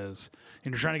his name is,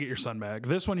 and you're trying to get your son back.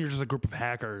 This one, you're just a group of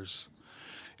hackers,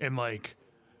 and like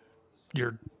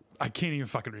I can't even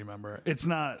fucking remember. It's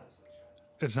not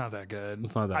that good.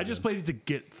 It's not that I just good. played it to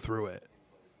get through it.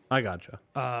 I gotcha.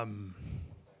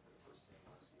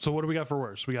 So what do we got for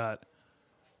worse? We got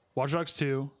Watch Dogs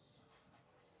 2,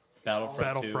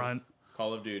 Battlefront, 2,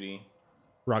 Call of Duty,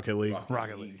 Rocket League.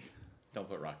 Rocket League. Don't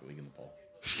put Rocket League in the poll.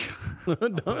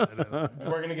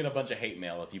 We're gonna get a bunch of hate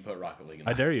mail if you put Rocket League in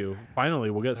the I dare you. Finally,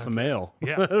 we'll get some mail.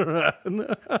 Yeah.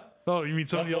 Oh, you mean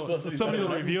somebody will publicity's better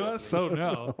than review publicity. us? Oh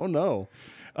no. Oh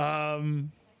no.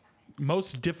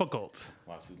 Most difficult.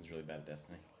 Wow, Susan's really bad at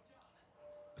Destiny.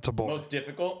 It's a boy. Most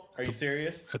difficult? Are you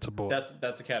serious? It's a boy.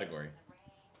 That's a category.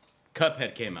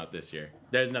 Cuphead came out this year.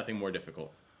 There's nothing more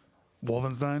difficult.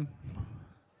 Wolfenstein.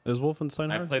 Is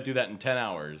Wolfenstein I hard? played through that in 10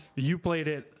 hours You played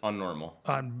it on normal.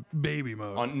 on baby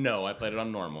mode. No, I played it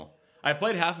on normal. I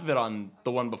played half of it on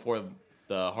the one before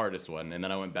the hardest one, and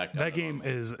then I went back down That to game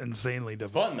normal. is insanely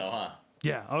difficult. Fun though, huh?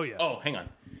 Yeah. Oh yeah. Oh, hang on.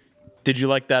 Did you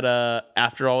like that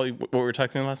after all what we were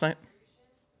texting last night?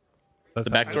 That's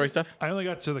The backstory stuff? I only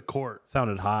got to the court.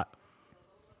 sounded hot.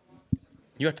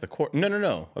 You got to the court.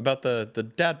 No. About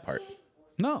the dad part.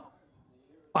 No,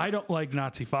 I don't like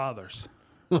Nazi fathers.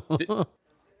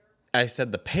 I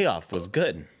said the payoff was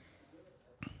good.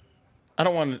 I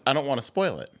don't want to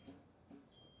spoil it.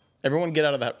 Everyone get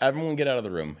out of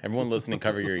the room. Everyone listening,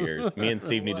 cover your ears. Me and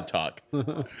Steve need to talk.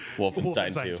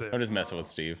 Wolfenstein 2. 2. I'm just messing with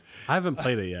Steve. I haven't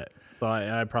played it yet, so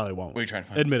I probably won't. What are you trying to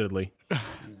find? Admittedly.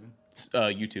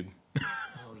 YouTube.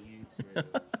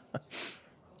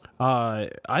 I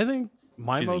think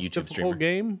my She's a most YouTube difficult streamer.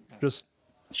 game just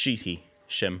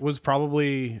Shim. was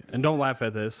probably, and don't laugh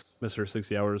at this, Mr.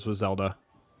 60 Hours, was Zelda.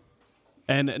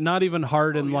 And not even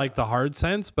hard in like the hard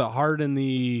sense, but hard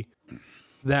in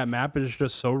that map is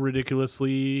just so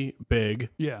ridiculously big.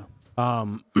 Yeah.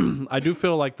 I do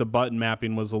feel like the button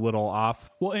mapping was a little off.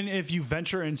 Well, and if you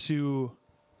venture into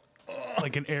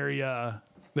like an area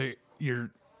that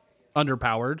you're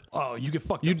Underpowered. you get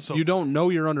fucked You up. So you don't know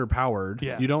you're underpowered.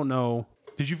 Yeah. You don't know.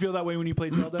 did you feel that way when you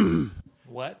played Zelda?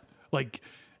 What? Like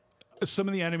some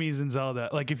of the enemies in Zelda,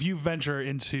 like if you venture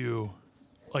into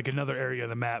like another area of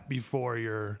the map before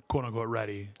you're quote unquote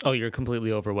ready, Oh, you're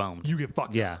completely overwhelmed. you get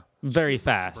fucked Yeah, up. very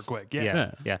fast. quick, yeah.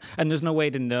 yeah, yeah. And there's no way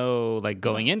to know, like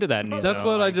going into that new That's zone,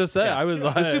 what I like, just said. yeah. I was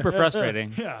like, It's super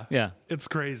frustrating. Yeah. Yeah. It's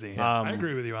crazy. I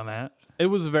agree with you on that.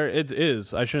 It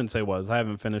is. I shouldn't say was. I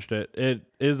haven't finished it. It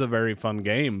is a very fun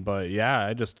game, but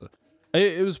yeah,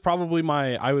 it was probably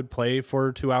I would play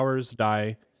for 2 hours,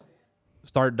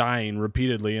 start dying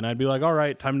repeatedly, and I'd be like, all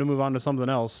right, time to move on to something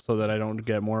else so that I don't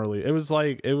get morally. It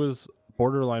was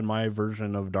borderline my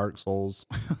version of Dark Souls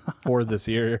for this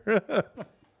year.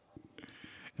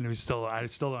 And I still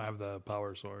don't have the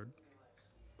power sword.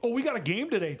 Oh, we got a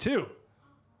game today too.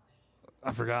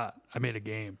 I forgot. I made a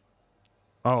game.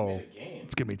 Oh, Game.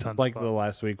 It's gonna be tons like of the fun.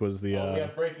 last week was the. We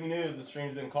have breaking news. The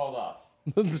stream's been called off.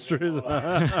 That's true.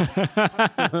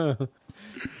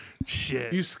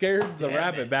 Shit. You scared the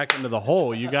rabbit back into the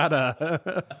hole. You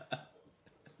gotta.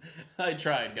 I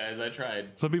tried, guys. I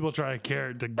tried. Some people try a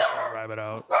carrot to get a rabbit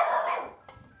out.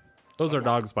 Those are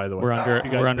dogs, by the way. We're under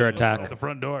You guys didn't attack. know. The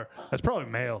front door. That's probably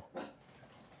mail.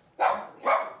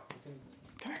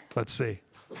 Let's see.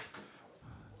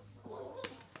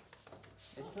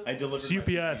 I delivered It's my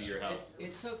UPS. PC to your house.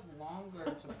 It took longer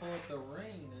to pull up the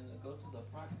ring than to go to the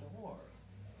front door.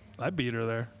 I beat her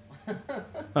there.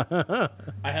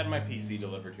 I had my PC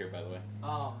delivered here, by the way.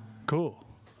 Cool.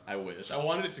 I wish. I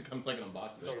wanted it to come so I can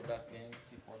unbox So it. the best game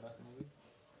before best movie?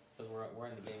 Because we're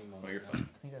in the gaming mode. Oh, you're now. fine.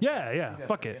 Yeah.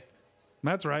 Fuck it.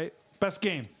 That's right. Best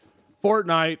game.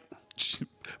 Fortnite.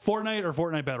 Fortnite or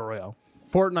Fortnite Battle Royale.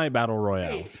 Fortnite Battle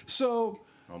Royale. So,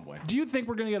 Oh boy. do you think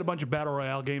we're gonna get a bunch of Battle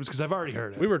Royale games? Because I've already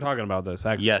heard it. We were talking about this,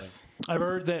 actually. Yes. I've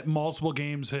heard that multiple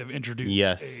games have introduced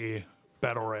Yes. a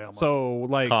Battle Royale. mode. So,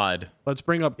 like, COD. let's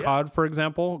bring up COD, for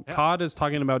example. COD is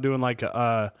talking about doing like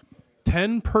a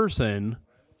 10-person.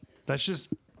 that's just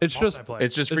It's just multiplayer.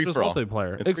 It's just free it's just for all.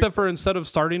 multiplayer. It's Except for instead of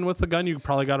starting with the gun, you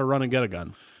probably got to run and get a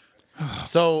gun.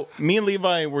 So me and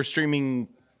Levi were streaming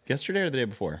yesterday or the day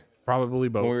before Probably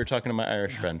both. when we were talking to my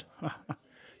Irish friend.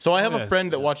 So I have yeah. a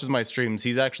friend that watches my streams.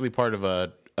 He's actually part of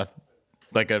a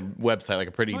website, like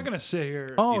a pretty I'm not gonna sit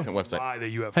here Oh, decent website. lie that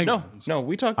you have Hang on. friends. No,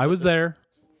 we talked. I was there.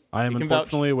 I am He can vouch.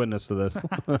 unfortunately a witness to this.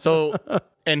 So,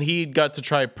 and he got to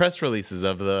try press releases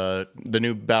of the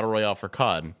new battle royale for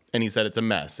COD, and he said it's a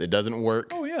mess. It doesn't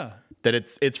work. Oh yeah. That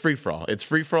it's free for all. It's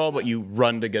free for all, but you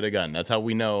run to get a gun. That's how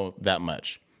we know that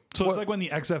much. So it's like when the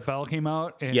XFL came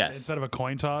out, and Yes. instead of a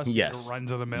coin toss, you Yes. had to run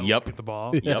to the middle Yep. and get the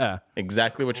ball. Yeah. Yep,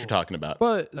 exactly what you're talking about.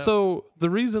 But so the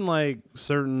reason, like,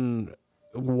 certain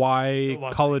why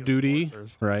Las Call of Vegas Duty,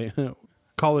 Enforcers. right?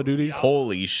 Call of Duty's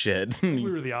Holy shit, We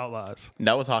were the Outlaws.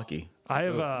 that was hockey. I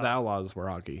have the Outlaws were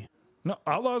hockey. no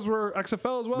Outlaws were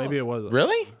XFL as well. Maybe it was.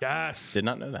 Really? Yes. Did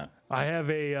not know that. I have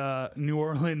a New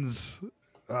Orleans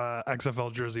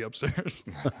XFL jersey upstairs.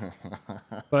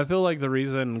 But I feel like the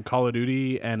reason Call of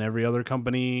Duty and every other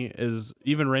company is,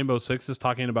 even Rainbow Six is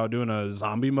talking about doing a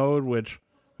zombie mode, which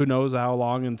who knows how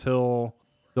long until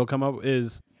they'll come up,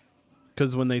 is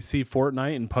because when they see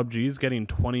Fortnite and PUBG's getting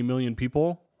 20 million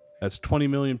people, that's 20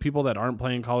 million people that aren't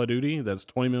playing Call of Duty. That's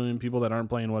 20 million people that aren't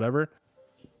playing whatever.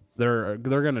 They're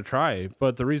gonna try.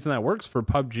 But the reason that works for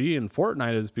PUBG and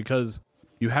Fortnite is because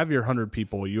you have your 100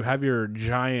 people, you have your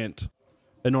giant,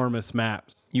 enormous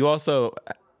maps. You also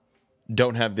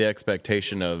don't have the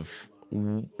expectation of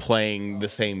playing the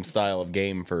same style of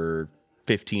game for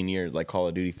 15 years like Call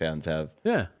of Duty fans have.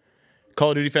 Yeah.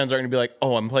 Call of Duty fans aren't going to be like,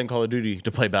 oh, I'm playing Call of Duty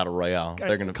to play Battle Royale.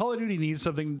 They're going to Call of Duty needs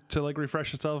something to like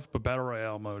refresh itself, but Battle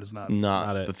Royale mode is not.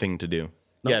 not it. the thing to do.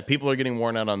 Yeah, people are getting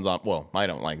worn out on zombies. Well, I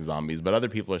don't like zombies, but other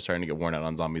people are starting to get worn out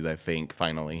on zombies, I think,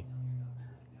 finally.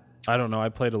 I don't know. I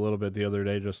played a little bit the other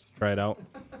day just to try it out.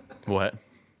 What?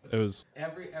 It was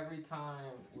Every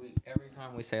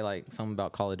time we say like something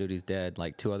about Call of Duty's dead,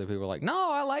 like two other people are like,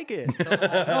 no, I like it. So,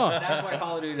 that's why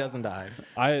Call of Duty doesn't die.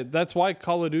 that's why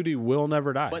Call of Duty will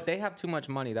never die. But they have too much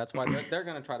money. That's why they're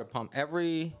gonna try to pump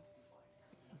every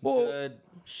good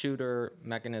shooter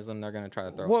mechanism. They're gonna try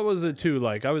to throw. What was it too?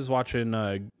 Like I was watching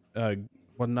not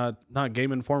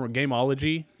Game Informer,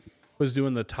 Gameology was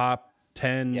doing the top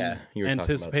 10 Yeah, you were talking about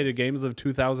anticipated games of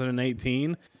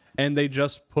 2018, and they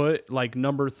just put like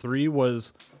number 3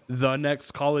 was the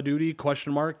next Call of Duty ?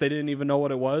 They didn't even know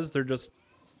what it was. They're just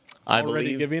I already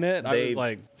believe giving it. I They was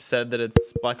like, said that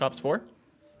it's Black Ops 4?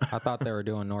 I thought they were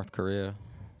doing North Korea.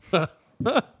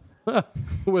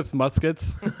 with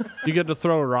muskets, you get to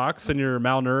throw rocks and you're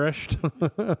malnourished.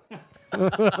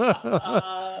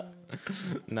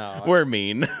 No, We're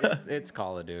mean. it's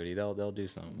Call of Duty. They'll do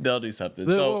something. They'll do something.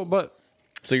 Well, but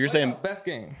So you're saying Best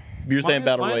game.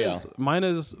 Battle Royale. Mine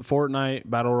is Fortnite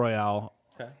Battle Royale.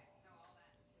 Okay.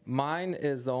 Mine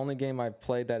is the only game I've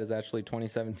played that is actually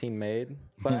 2017 made,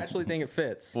 but I actually think it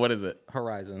fits. What is it?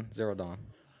 Horizon Zero Dawn.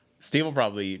 Steve will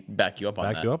probably back you up on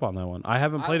Back that. you up on that one. I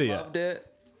haven't played it yet.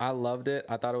 I loved it.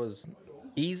 I thought it was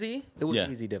easy. It was Yeah.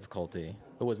 easy difficulty.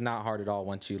 It was not hard at all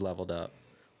once you leveled up.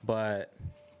 But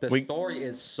the We- story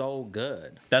is so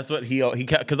good. That's what he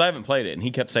kept, because I haven't played it, and he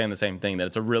kept saying the same thing, that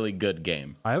it's a really good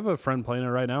game. I have a friend playing it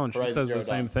right now, and she Horizon says Zero the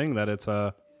same Dawn. thing, that it's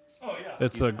a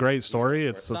great story.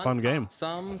 It's a fun game.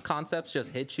 Some concepts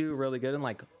just hit you really good, and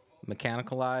like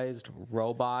mechanicalized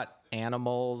robot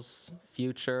animals,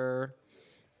 future.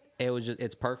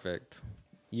 It's perfect.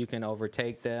 You can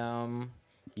overtake them.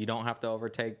 You don't have to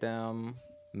overtake them.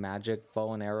 Magic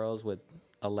bow and arrows with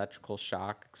electrical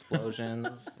shock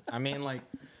explosions. I mean, like,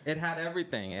 it had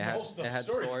everything. It had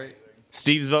story.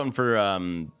 Steve's voting for,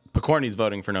 Picorni's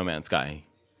voting for No Man's Sky.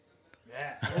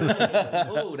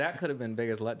 Oh, that could have been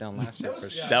biggest letdown last year for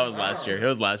sure. That was last year. It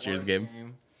was last year's game.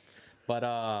 But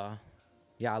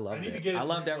yeah, I loved it. I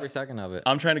loved every second of it.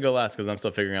 I'm trying to go last because I'm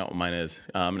still figuring out what mine is.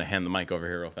 I'm going to hand the mic over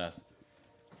here real fast.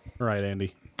 All right,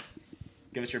 Andy.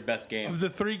 Give us your best game. Of the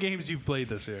 3 games you've played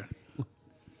this year,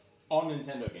 All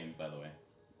Nintendo games, by the way.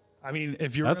 I mean,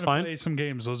 if you're That's going fine. to play some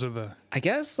games, those are the I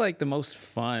guess like the most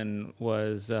fun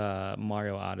was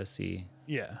Mario Odyssey.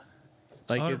 yeah,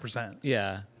 Like 100%.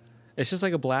 Yeah, it's just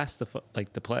like a blast to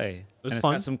to play. And it's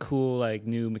fun. got some cool like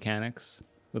new mechanics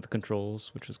with the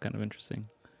controls, which was kind of interesting.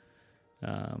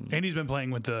 Andy's been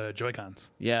playing with the Joy-Cons,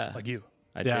 Yeah, like you.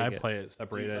 I Yeah, I dig it. play it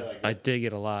separated. I dig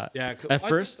it a lot. Yeah, At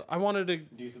first, I wanted to.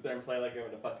 Do you sit there and play like you're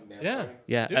in a fucking dance Yeah. party?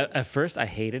 yeah, at first I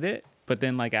hated it, but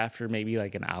then like after maybe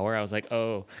like an hour, I was like,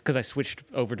 oh, because I switched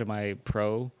over to my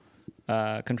Pro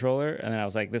controller, and then I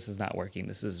was like, this is not working.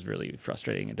 This is really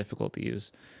frustrating and difficult to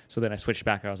use. So then I switched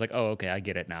back, and I was like, oh, okay, I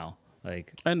get it now.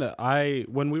 Like, And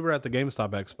when we were at the GameStop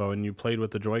Expo and you played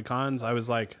with the Joy-Cons, I was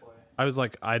like, I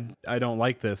don't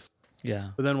like this. yeah,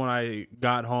 But then when I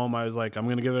got home, I was like, I'm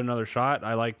gonna give it another shot.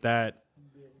 I like that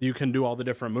you can do all the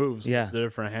different moves, Yeah. the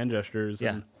different hand gestures.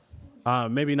 Yeah.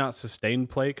 And, maybe not sustained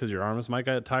play because your arms might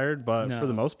get tired, but No. for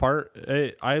the most part,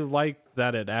 I like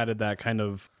that it added that kind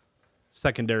of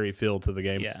secondary feel to the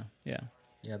game. yeah, yeah.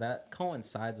 Yeah, that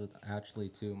coincides with actually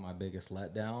too my biggest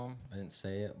letdown. I didn't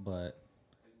say it, but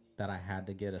that I had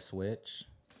to get a Switch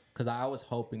because I was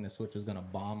hoping the Switch was gonna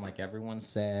bomb like everyone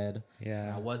said. Yeah.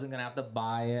 And I wasn't gonna have to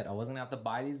buy it. I wasn't gonna have to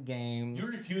buy these games. You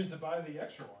refused to buy the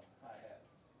extra one I had.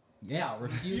 Yeah, I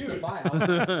refused to buy it. I was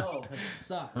like, no, because it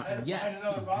sucks. Yes,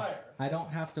 Find another buyer. I don't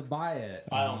have to buy it.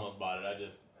 I almost bought it. I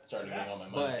just started getting all my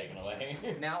money But- taken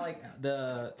away. Now, like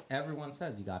everyone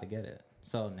says, you got to get it.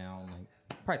 So now,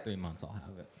 like probably 3 months, I'll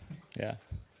have it. Yeah.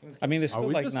 I mean, there's still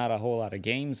we like just- not a whole lot of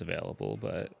games available,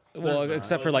 but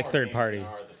except for like third party.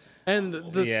 And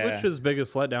the Yeah. Switch's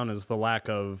biggest letdown is the lack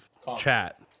of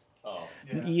chat. Oh.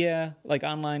 Yeah, like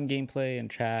online gameplay and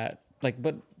chat. Like,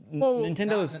 but Well,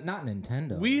 Nintendo's Not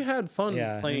Nintendo. We had fun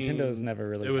yeah, playing. Nintendo's never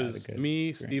really. It had was a good me,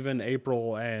 experience. Steven,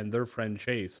 April, and their friend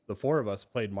Chase. The four of us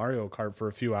played Mario Kart for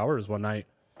a few hours one night,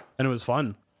 and it was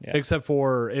fun. Yeah. Except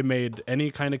for it made any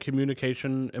kind of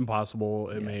communication impossible.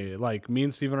 It made like me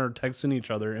and Steven are texting each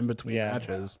other in between Yeah.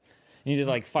 matches. You need to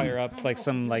like fire up like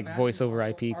some like voice over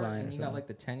IP client. And or you got something. like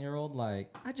the 10-year-old,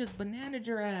 like I just bananaed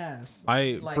your ass.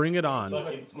 I Like, bring it on.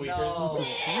 Fucking squeakers.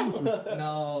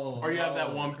 No. Or you have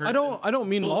that one person. I don't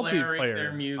mean blaring their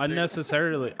multiplayer music.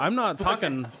 unnecessarily. I'm not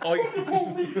talking. All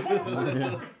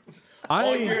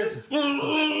you hear is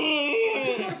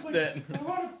that's it.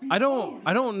 I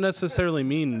don't necessarily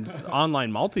mean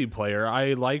online multiplayer.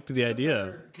 I liked the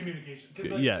idea. Communication.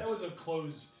 Because like, Yes. that was a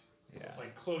closed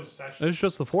session. It's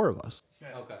just the four of us.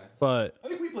 Okay. But I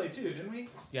think we played too, didn't we?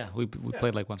 Yeah, we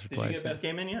played like once or Did you twice. get best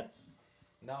game in yet?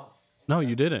 No. no,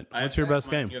 you didn't. What's your best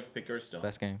game? You have to pick yours still.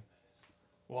 Best game.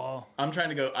 Well, I'm trying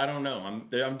to go. I don't know.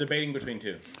 I'm debating between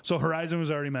two. so Horizon was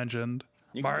already mentioned.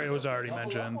 You can Mario say was both. already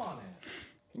mentioned.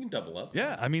 You can double up.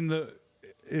 Yeah, I mean there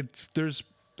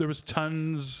was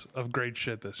tons of great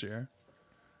shit this year.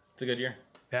 It's a good year.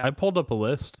 Yeah, I pulled up a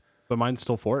list, but mine's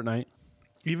still Fortnite.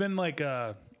 even like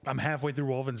I'm halfway through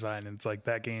Wolfenstein, and it's like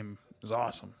that game is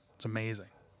awesome. It's amazing.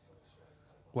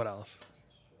 What else?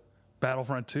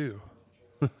 Battlefront 2.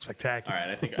 Spectacular. All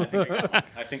right. I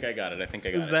think I got it. I think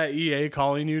I got it. Is that EA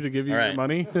calling you to give you All your right.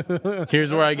 money?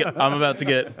 Here's where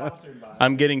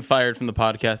I'm getting fired from the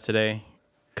podcast today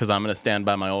because I'm going to stand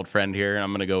by my old friend here, and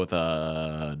I'm going to go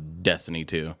with Destiny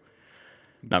 2.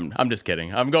 I'm just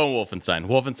kidding. I'm going Wolfenstein.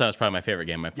 Wolfenstein is probably my favorite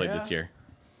game I played Yeah. this year.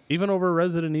 Even over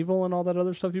Resident Evil and all that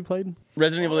other stuff you played?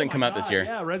 Resident Evil didn't come out this year.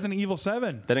 Yeah, Resident Evil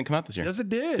 7. That didn't come out this year. Yes, it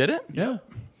did. Did it? Yeah.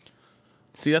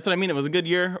 See, that's what I mean. It was a good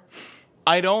year.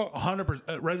 I don't.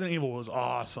 100%. Resident Evil was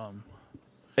awesome.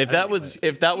 If that was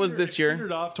this It year,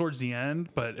 petered off towards the end,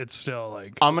 but it's still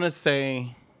like I'm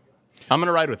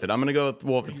gonna ride with it. I'm gonna go with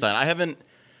Wolfenstein.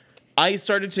 I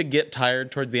started to get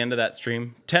tired towards the end of that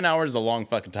stream. 10 hours is a long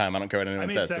fucking time. I don't care what I anyone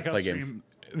made says to Stack Up play games. stream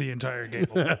the entire game.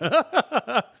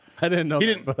 I didn't know He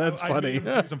that, didn't- but that's funny.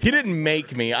 He didn't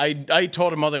make me. I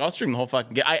told him, I was like, I'll stream the whole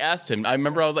fucking game. I asked him. I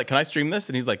remember I was like, can I stream this?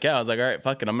 And he's like, yeah. I was like, all right,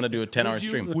 fuck it. I'm gonna do a 10-hour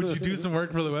stream. Would you do some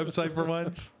work for the website for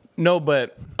once? No,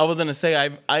 but I was gonna say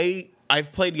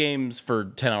I've played games for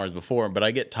 10 hours before, but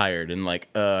I get tired and like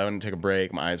I want to take a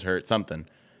break. My eyes hurt. Something.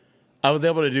 I was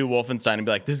able to do Wolfenstein and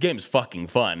be like, this game's fucking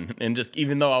fun. And just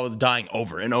even though I was dying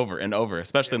over and over and over,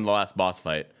 especially in the last boss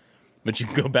fight, but you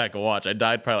can go back and watch. I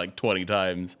died probably like 20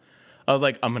 times. I was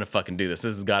like, I'm gonna fucking do this.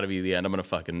 This has got to be the end. I'm gonna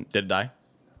fucking. Did it die?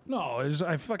 No,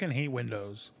 I fucking hate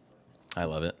Windows. I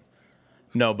love it.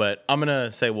 No, but I'm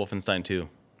gonna say Wolfenstein 2.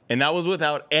 And that was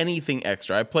without anything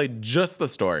extra. I played just the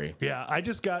story. Yeah, I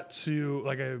just got to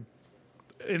like in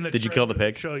the. Did you kill the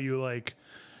trailer, pig? Show you like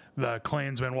the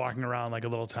Klansmen walking around like a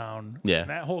little town. Yeah. and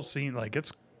that whole scene, like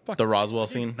it's fucking The Roswell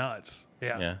scene. nuts.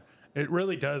 Yeah, Yeah. it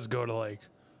really does go to like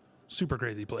super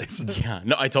crazy places. Yeah.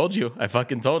 No, I told you. I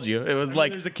fucking told you. It was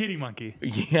like, There's a kitty monkey.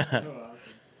 yeah.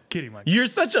 Kitty monkey. You're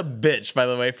such a bitch, by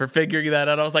the way, for figuring that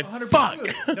out. I was like, fuck.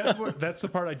 That's the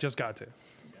part I just got to.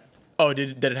 Oh,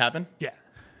 did it happen? Yeah.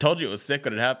 Told you it was sick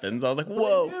when it happens. I was like, I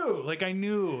whoa. knew. Like I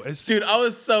knew. Dude, I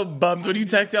was so bummed when you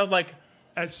texted me. I was like,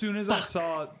 As soon as I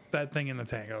saw that thing in the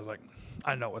tank, I was like,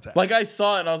 I know what's happening. like I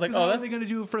saw it and I was like, How oh, are they that's going to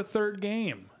do for a third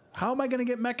game? How am I going to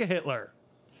get Mecha Hitler?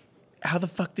 how the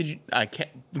fuck did you? I can't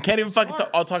even fucking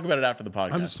talk. I'll talk about it after the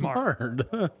podcast. I'm smart.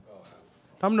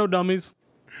 I'm no dummies.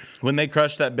 When they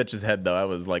crushed that bitch's head, though, I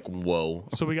was like, whoa.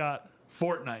 So we got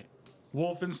Fortnite,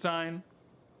 Wolfenstein,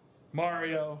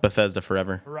 Mario, Bethesda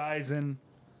forever. Horizon.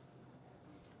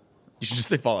 You should just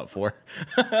say Fallout 4.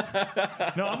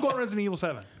 No, I'm going Resident Evil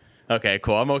 7. Okay,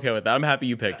 cool. I'm okay with that. I'm happy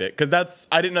you picked it because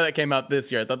I didn't know that came out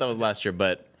this year. I thought that was last year.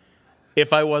 But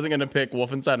if I wasn't gonna pick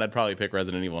Wolfenstein, I'd probably pick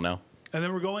Resident Evil now. And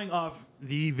then we're going off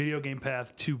the video game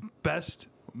path to best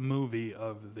movie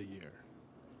of the year.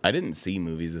 I didn't see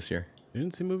movies this year. You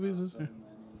didn't see movies this year?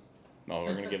 Oh,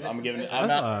 we're gonna give. I'm This- giving. this-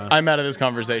 I'm out of this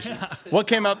conversation. What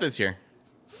came out this year?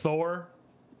 Thor,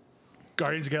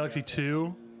 Guardians of the Galaxy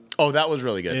 2, Oh, that was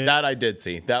really good. It- That I did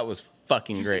see. That was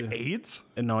fucking great. 8.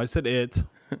 And no, I said it.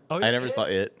 Oh, I never saw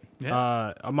it.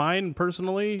 Yeah. Mine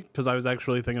personally, because I was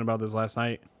actually thinking about this last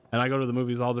night, and I go to the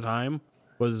movies all the time,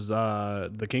 was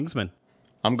The Kingsman.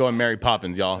 I'm going Mary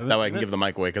Poppins, y'all. That way I can give the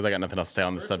mic away because I got nothing else to say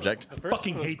on this subject.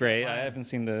 Fucking It's hate great. that I line. haven't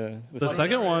seen the The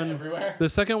second one, the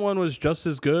second one was just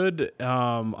as good.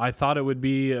 I thought it would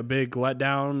be a big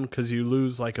letdown because you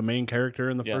lose like a main character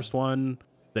in the Yeah. first one.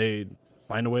 They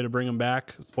find a way to bring him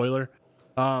back. Spoiler.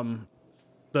 The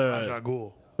Ra's al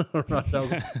Ghul.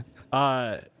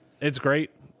 it's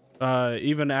great.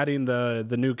 Even adding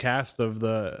the new cast of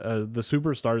the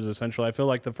superstars, essentially, I feel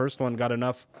like the first one got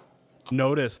enough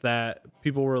notice that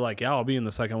people were like, "Yeah, I'll be in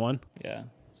the second one." Yeah.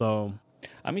 So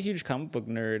I'm a huge comic book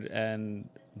nerd,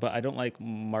 but I don't like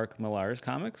Mark Millar's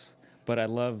comics. But I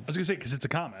love I was gonna say because it's a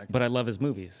comic. his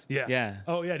movies. Yeah. Yeah.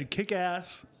 Oh yeah, dude, Kick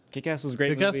Ass. Kick-Ass was a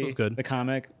great. Kick-Ass movie. was good. The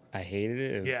comic, I hated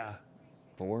it. It was Yeah.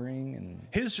 boring and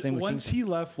His same with once Kingsman.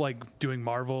 he left like doing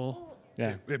Marvel,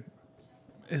 Yeah.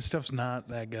 his stuff's not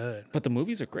that good. But the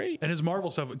movies are great. And his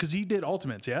Marvel stuff because he did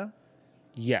Ultimates, yeah.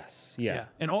 Yes. Yeah.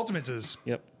 And Ultimates is,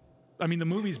 Yep. I mean, the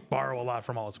movies borrow a lot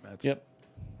from Ultimates. Yep.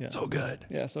 Yeah. So good.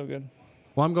 Yeah. So good.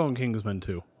 well, I'm going Kingsman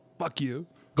too. Fuck you.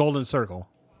 Golden Circle.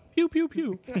 Pew pew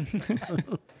pew.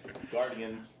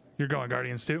 Guardians. You're going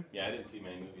Guardians too? Yeah, I didn't see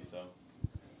many movies, so.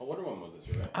 Oh, Wonder Woman was this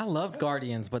year, right? I loved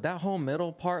Guardians, but that whole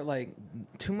middle part, like,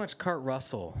 too much Kurt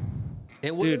Russell.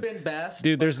 It would have Dude, been best.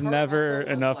 Dude, but there's Kurt never Russell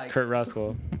was, enough like, Kurt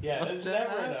Russell. Yeah, there's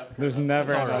never enough. There's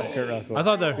never enough Kurt Russell. I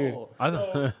thought that. I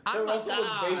So, thought, I'm a Russell was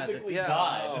god. basically Yeah,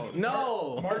 God.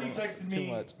 No. Marty It's texted too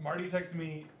me. much. Marty texted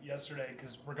me yesterday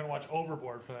because we're gonna watch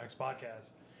Overboard for the next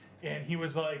podcast, and he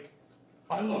was like,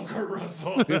 "I love Kurt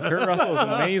Russell." Dude, Kurt Russell is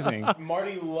amazing.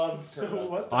 Marty loves Kurt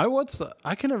Russell. what?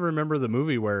 I can never remember the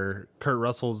movie where Kurt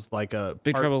Russell's like a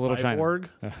Big part Trouble in Little China. cyborg,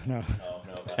 No. Oh,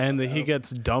 no, that's and not he gets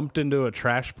dumped into a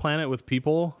trash planet with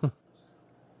people.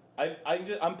 I'm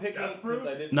picking Death because Proof?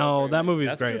 I didn't. No, that movie's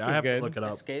That's great. Proof I is have good. to look it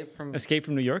up. Escape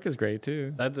from New York is great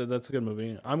too. That's a good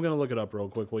movie. I'm gonna look it up real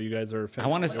quick while you guys are. I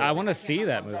want to see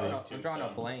that I'm drawing movie. a- I'm drawing a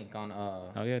blank on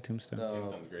Oh yeah, Tombstone. the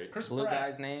Sounds great. Chris blue Pratt.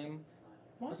 guy's name.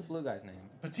 What's the blue guy's name?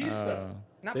 Batista.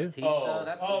 Not Dude. Batista. Oh.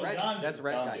 That's Oh, the red. Yondu. That's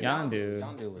red guy. Yondu.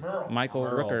 Yondu was Merle. Michael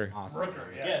Merle. Rooker. awesome.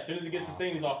 Rooker, yeah. Yeah, as soon as he gets his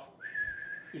thing, he's all.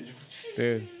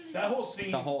 Dude. That whole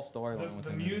scene. The whole storyline with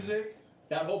The him. music.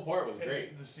 That whole part was and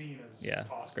great. The scene is Yeah, it's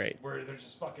awesome, great. Where they're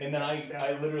just fucking. And then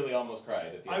I literally almost cried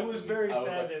at the I end. was of the very movie. I was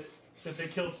sad like, that they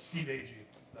killed Steve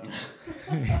Agee.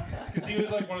 Because he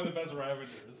was like one of the best Ravagers.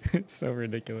 It's so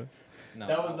ridiculous. No.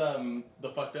 That was the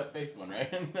fucked up face one,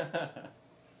 right?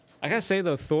 I gotta say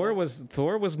though, Thor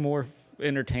was more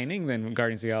entertaining than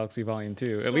Guardians of the Galaxy Volume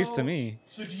 2, at least to me.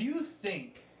 So do you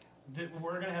think that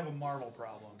we're gonna have a Marvel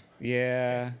problem?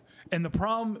 Yeah. And the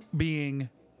problem being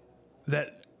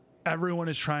that everyone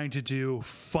is trying to do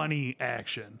funny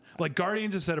action. Like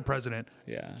Guardians has set a precedent.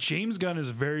 Yeah. James Gunn is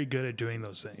very good at doing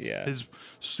those things. Yeah. His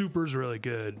Super's really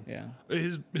good. Yeah.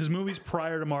 His movies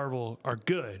prior to Marvel are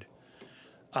good.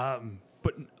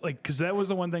 But like, because that was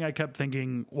the one thing I kept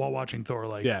thinking while watching Thor.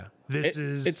 Like, Yeah.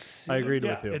 It's I agreed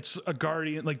yeah, with you. it's a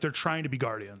Guardian. Like they're trying to be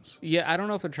Guardians. yeah, I don't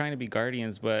know if they're trying to be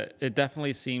Guardians, but it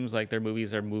definitely seems like their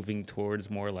movies are moving towards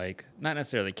more like not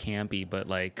necessarily campy, but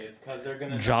like It's because they're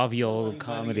gonna Jovial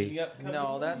comedy.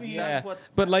 No, that's Yeah. what.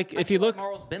 But like I if you feel like look,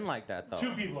 Marvel's been like that though.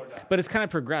 Two people are dying. but it's kind of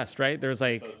progressed, right? There's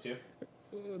like Those two.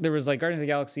 there was like Guardians of the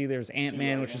Galaxy, there was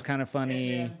Ant-Man, which is Guardians. kind of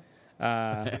funny. Is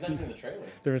that in the trailer?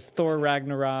 There was Thor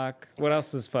Ragnarok. What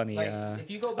else is funny? Like, if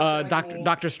you go back to, like,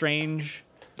 Doctor Strange,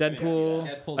 Deadpool.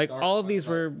 Deadpool's Like dark all of one, these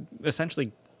but- were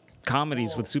essentially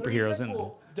comedies with But I mean, superheroes in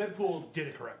them. Deadpool did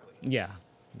it correctly. Yeah,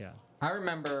 yeah. I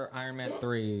remember Iron Man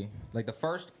 3. Like the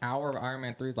first hour of Iron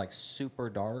Man 3 is like super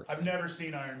dark. I've never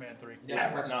seen Iron Man 3. Yeah,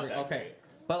 Ever. first not three- that okay. great.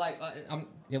 But like,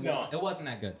 it wasn't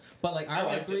that good. But like Iron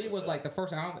Man liked it, 3 was so- like the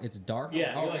first hour. It's dark.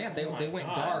 Yeah, Oh you're like, man, oh my they went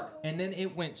God. dark, and then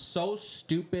it went so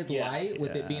stupid Yeah, light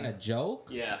with it yeah. being a joke.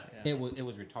 Yeah. It was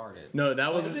retarded. No,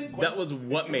 that was Doesn't that Gwen- was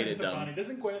what made it Stefani, dumb.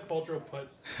 Doesn't Gwyneth Paltrow put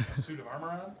a suit of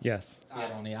armor on? Yes. I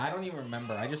don't even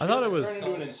remember. I just I thought it remember was- so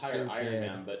Turned into an entire stupid. Iron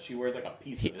Man, but she wears like a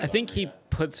piece of. I think he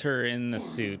puts her in the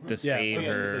suit to save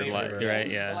Yeah, to her, save like, her. right? But,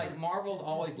 Yeah. like Marvel's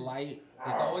always light.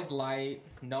 It's always light.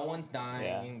 No one's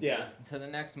dying. Yeah. It's to the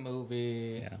next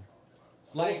movie. Yeah.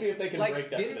 So we'll see if they can break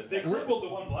that for this They next crippled the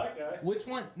one black guy. Which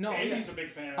one? No, Andy's a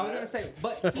big fan. I was of gonna that. say,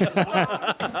 but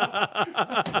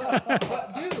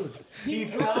dude, he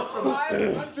fell from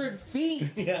 500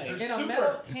 feet in They're a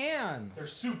metal can. They're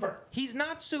super. He's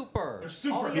not super. They're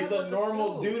super. All he He's had was a the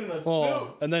normal suit. dude in a Well,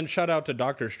 suit. and then shout out to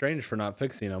Doctor Strange for not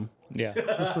fixing him. Yeah.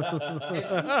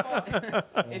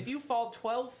 If you fall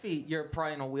 12 feet, you're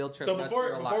probably in a wheelchair. So the rest of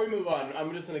your before we life. move on,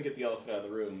 I'm just gonna get the elephant out of the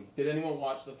room. Did anyone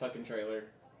watch the fucking trailer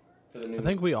for the new? I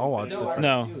think we all watched No, it.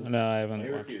 No, refuse. no, I I haven't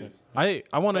watched it. refuse.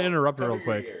 I want to So, interrupt cover real your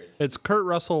quick. ears. It's Kurt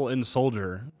Russell in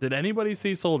Soldier. Did anybody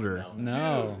see Soldier?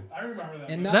 No. I remember that.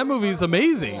 And movie. That movie's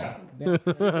amazing.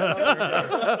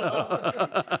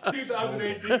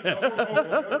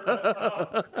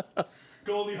 2018.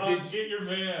 Goldie Hawn, get your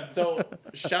man. So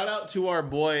shout out to our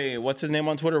boy. What's his name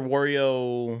on Twitter?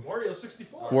 Wario. Wario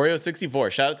 64. Wario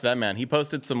 64. Shout out to that man. He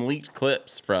posted some leaked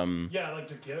clips from Yeah, like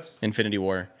the gifts. Infinity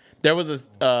War. There was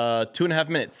a 2.5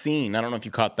 minute scene. I don't know if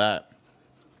you caught that.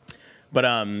 But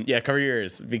yeah, cover your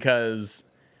ears because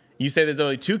you say there's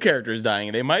only 2 characters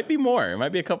dying. They might be more. It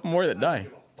might be a couple more that die.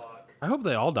 Fuck. I hope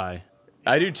they all die.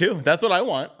 I do too. That's what I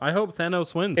want. I hope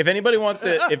Thanos wins. If anybody wants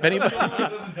to, if anybody, The only one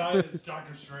that doesn't die is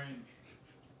Doctor Strange.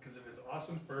 Because of his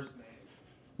awesome first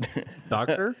name.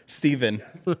 Doctor? Steven.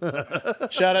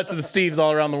 Shout out to the Steves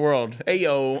all around the world. Hey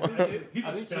yo. He's a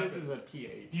I think his Stefan. is a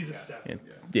PH. He's a Stefan.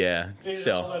 Yeah, I'll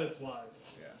still. let it slide.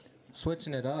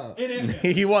 Switching it up. In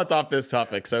Ant-Man. He wants off this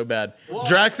topic so bad.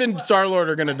 Drax and Star-Lord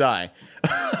are gonna die.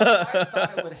 I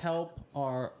thought it would help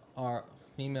our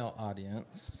female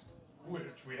audience, Which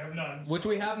we have none. which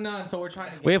we have none. So we're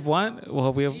trying to. We have one.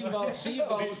 Well, we have. She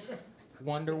votes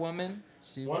Wonder Woman.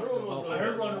 She Wonder Woman was I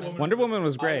heard Wonder Woman. Wonder Woman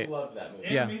was great. I love that movie.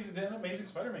 And Yeah. Amazing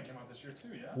Spider-Man came out this year too,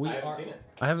 yeah? We I haven't are. seen it.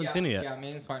 I haven't seen it yet. Yeah,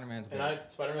 Amazing Spider-Man's good. And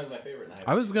Spider-Man's my favorite. And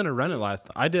I was gonna rent it last.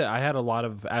 I did. I had a lot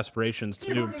of aspirations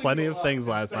to do plenty of things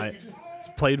last night.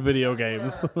 Played video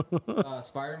games.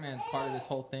 Spider-Man's part of this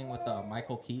whole thing with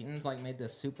Michael Keaton's like made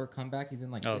this super comeback. He's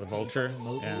in like Oh, the 15 Vulture?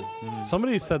 movies. Yeah.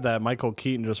 Somebody said that Michael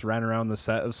Keaton just ran around the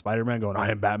set of Spider-Man going,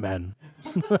 "I am Batman."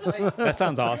 That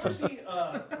sounds awesome. See,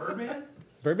 Birdman?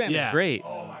 Birdman Yeah. is great.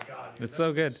 Oh my god. Dude, It's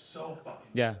so good. So fucking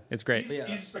Yeah, it's great. Yeah.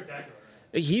 He's spectacular.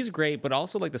 He's great, but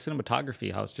also like the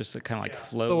cinematography, how it's just kind of like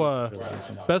flows. So, really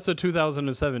awesome. best of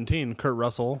 2017, Kurt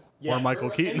Russell or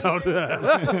Michael Keaton.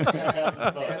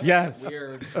 Yes.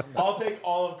 Weird. I'll take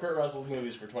all of Kurt Russell's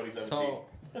movies for 2017. So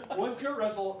Was Kurt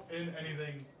Russell in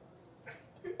anything?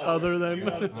 Other than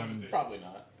 2017? Probably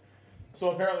not.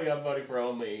 So apparently I'm voting for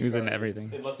only. He was in Guardians,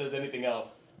 everything. Unless there's anything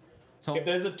else. so If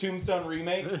there's a Tombstone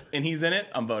remake and he's in it,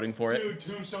 I'm voting for it. Dude,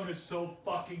 Tombstone is so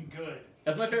fucking good.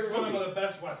 That's my It's favorite one of movie. the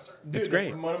best westerns. Dude, great.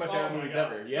 It's one of my Oh favorite my movies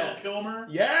god. ever. Yes. Val Kilmer.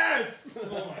 Yes. Oh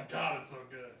my god, it's so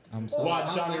good. I'm so,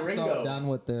 Watch Johnny I'm Ringo. so done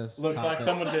with this. Looks like topic.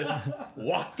 someone just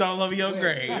walked all over your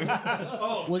grave.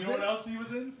 Oh, Was you know what this- else he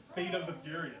was in? Fate of the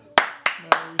Furious.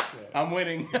 I'm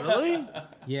winning. really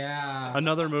Yeah.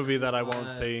 another movie that I won't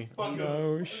see. Fucking,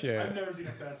 Oh I've shit. never seen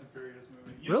a Fast and Furious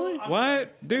movie. Really? I'm What? sorry,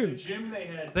 Dude. The gym they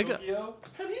had Think- Tokyo.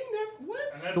 Have you never? and What?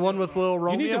 that's The one it. with Lil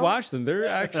Romeo. You need to watch them. They're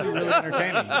actually really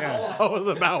entertaining. Yeah. Oh, was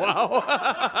it Bow Wow?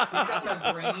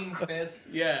 The green fist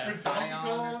Yeah. scion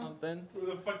or something. What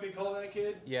the fuck they call that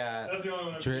kid? Yeah. That's the only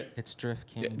one I've seen. It's Drift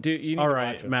King. Dude, you need All to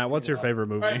right, watch it. Matt. What's your favorite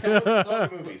movie? All right, tell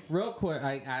me movies. Real quick,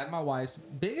 I had my wife's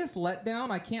biggest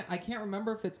letdown. I can't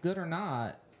remember if it's good or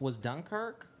not. Was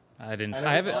Dunkirk? I didn't.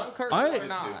 I I haven't. Dunkirk I- or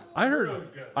not? I heard it was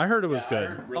Yeah, I good.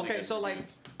 heard really Okay, good so like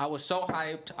reviews. I was so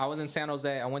hyped. I was in San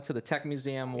Jose. I went to the Tech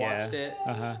Museum, watched it,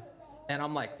 Uh-huh. and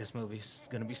I'm like, this movie's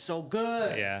gonna be so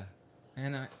good. Yeah.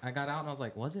 And I got out and I was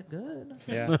like, was it good?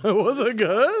 Yeah. Was it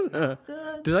good?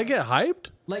 Good. Did I get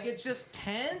hyped? Like it's just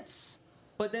tense,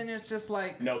 but then it's just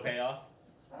like, No payoff.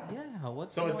 yeah,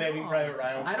 what's So it's going Saving on? Private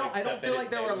Ryan, I don't except they feel like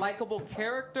didn't there were save him. likable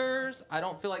characters. I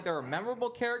don't feel like there were memorable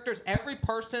characters. Every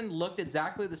person looked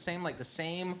exactly the same, like the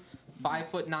same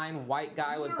 5'9" white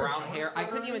guy with brown hair. I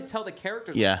couldn't even tell the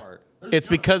characters Yeah. apart. It's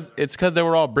because they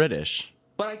were all British.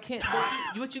 But I can't.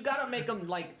 But you gotta make them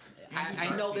like. I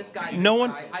know this guy. No this one-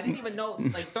 guy. I didn't even know.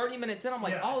 Like 30 minutes in, I'm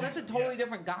like, oh, that's a totally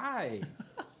different guy.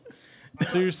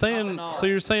 So you're saying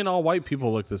know. all white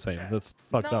people look the same? That's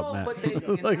fucked up, No, Matt. but they.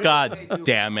 Like, God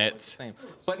damn it. Same.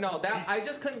 But no, that I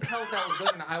just couldn't tell if that was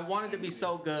good or not. I wanted to be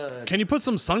so good. Can you put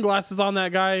some sunglasses on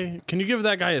that guy? Can you give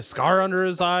that guy a scar under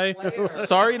his eye? Later.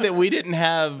 Sorry that we didn't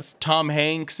have Tom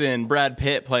Hanks and Brad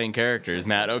Pitt playing characters,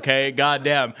 Matt, okay? God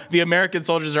damn. The American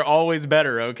soldiers are always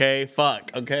better, okay?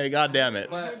 Fuck, okay? God damn it.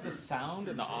 But The sound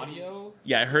and the audio.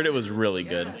 Yeah, I heard it was really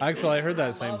good. Actually, I heard that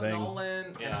I same love thing. Nolan,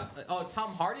 and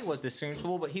Tom Hardy was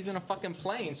distinguishable, but he's in a fucking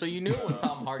plane, so you knew it was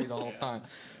Tom Hardy the whole time.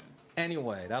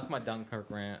 Anyway, that's my Dunkirk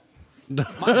rant. My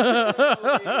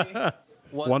favorite movie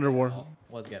Wonder War.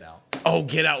 Was Get Out. Oh,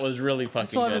 Get Out was really fucking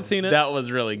still good. haven't seen it. That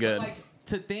was really good. Like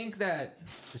to think that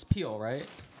it's Peele, right?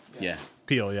 Yeah.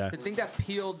 Peel, yeah. To think that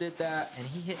Peele did that and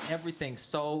he hit everything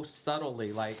so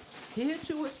subtly. Like he hit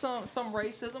you with some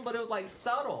racism, but it was like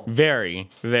subtle. Very,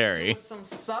 very. With some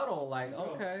subtle, like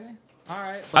okay, all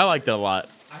right. I liked it a lot.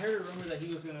 I heard a rumor that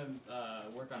he was gonna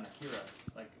work on Akira,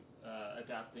 like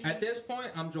adapting. At this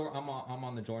point, I'm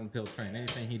on the Jordan Peele train.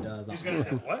 Anything he does, He's gonna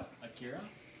have what? Akira,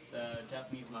 the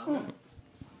Japanese manga.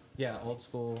 yeah, old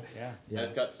school. Yeah. Yeah. I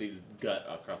just got Steve's gut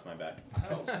across my back.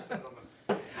 Oh,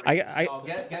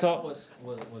 Get so Out was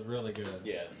really good.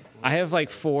 Yes. I have like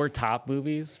 4 top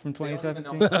movies from They don't even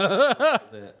 2017. know what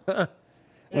is it.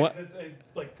 What? It's a,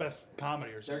 like best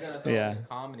comedy or They're something. gonna throw Yeah. in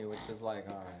comedy, which is like,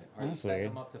 all right, are you That's setting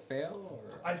weird. them up to fail,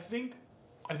 or I think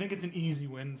it's an easy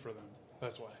win for them.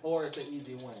 That's why. it's an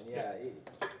easy win? Yeah.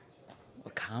 A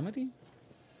comedy?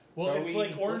 Well, So it's we-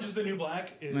 like Orange is the New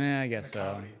Black. Is I guess a so.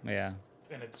 comedy, Yeah.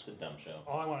 and it's It's a dumb show.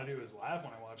 all I want to do is laugh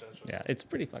when I watch that show. Yeah. It's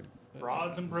pretty fucking.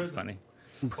 Broads in It's prison. funny.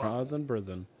 Broads in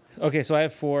prison. Okay, so I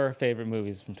have 4 favorite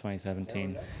movies from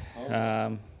 2017.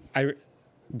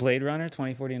 Blade Runner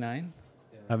 2049.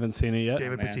 Haven't seen it yet.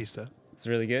 David man. Bautista. It's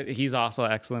really good. He's also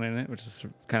excellent in it, which is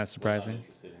kind of surprising.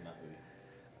 Interested in that movie.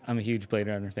 I'm a huge Blade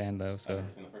Runner fan, though. I've So, never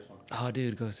seen the first one. oh,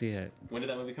 dude, go see it. When did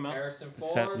that movie come out? Harrison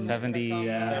Se- Ford, 79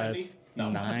 No.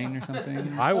 or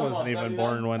something. I Oh, wasn't even 79?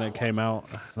 born when it came out.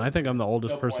 And I think I'm the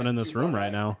oldest person in this room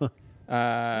right now. You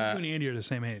and Andy are the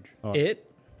same age.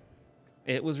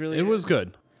 It was really. It was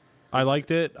good. I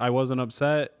liked it. I wasn't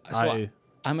upset. So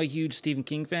I'm a huge Stephen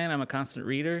King fan. I'm a constant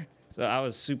reader, so I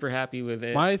was super happy with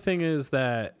it. My thing is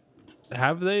that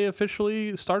have they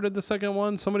officially started the second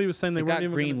one? Somebody was saying they it weren't got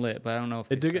even gonna- greenlit, but I don't know if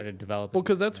they did get- started developing. Well,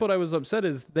 because that's what I was upset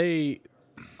is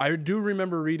I do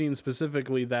remember reading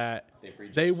specifically that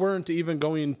they weren't even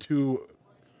going to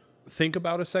think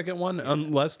about a second one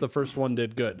unless the first one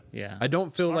did good. Yeah. I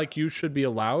don't feel like you should be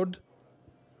allowed.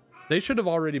 They should have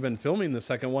already been filming the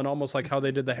second one, almost like how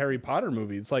they did the Harry Potter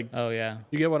movies. Like, Oh yeah.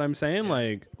 you get what I'm saying?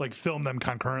 Like, Like film them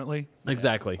concurrently.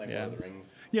 exactly. Like Yeah. Lord of the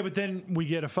Rings. Yeah, but then we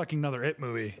get a fucking another It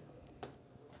movie.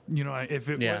 You know, if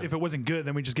it wasn't good,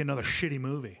 then we just get another shitty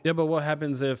movie. Yeah, but what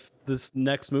happens if this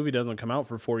next movie doesn't come out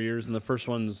for 4 years and the first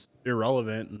one's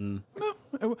irrelevant? And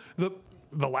No,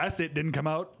 the last It didn't come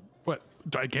out. What?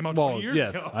 It came out 20 well, years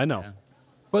yes, ago. I know, Yeah.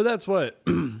 but that's what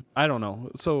I don't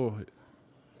know. So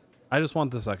I just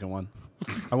want the second one.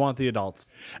 I want the adults.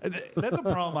 That's a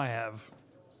problem I have.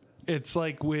 It's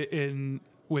like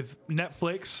with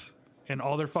Netflix and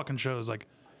all their fucking shows. Like,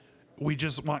 we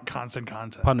just want constant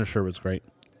content. Punisher was great.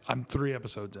 I'm 3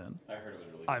 episodes in. I heard it was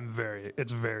really good.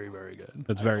 It's very, very good.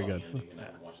 It's very I saw good. the ending and I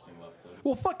haven't watched a single episode.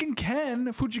 Well, fucking Ken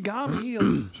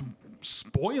Fujigami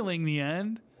spoiling the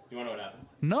end. You want to know what happens?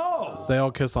 No, They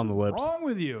all kiss on the lips. wrong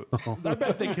with you. I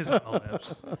bet they kiss on the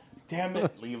lips. Damn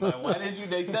it, Levi. Why did you?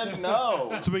 They said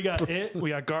no. So we got It.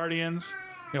 We got Guardians.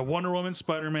 We got Wonder Woman,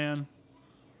 Spider-Man.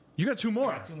 You got 2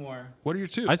 more. 2 more. What are your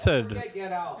 2? I said,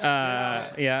 Get Out.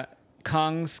 Yeah.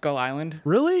 Kong Skull Island.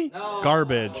 really?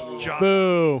 Garbage. John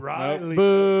Boo. Riley.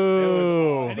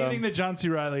 Boo. Anything that John C.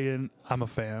 Riley in, I'm a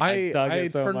fan. I dug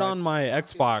it so turned much. on my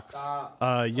Xbox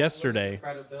yesterday.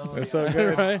 Credibility. It's so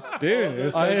good, Right? dude.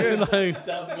 It's so I good. like,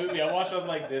 Dumb movie. I watched. I was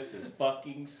like, this is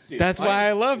fucking stupid. That's why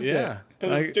I loved yeah. it.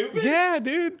 'Cause it's stupid? Yeah,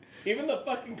 dude. Even the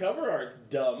fucking cover art's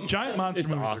dumb. Giant monster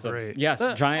It's movies awesome. are great. Yes,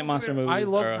 giant monster movies. I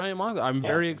love are- Giant Monster. I'm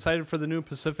very excited for the new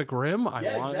Pacific Rim. I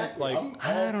Yeah, want exactly. like I'm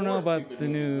I all don't know for about stupid the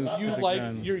movies. new I'm not you Pacific like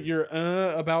Rim. you're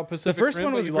about Pacific first Rim,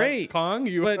 one but was you like great, Kong,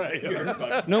 you but-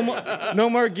 right. no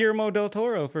more Guillermo del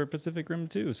Toro for Pacific Rim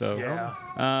 2. So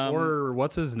Yeah. or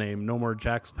what's his name? No more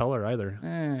Jax Teller either.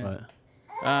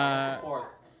 But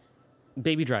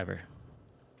Baby Driver.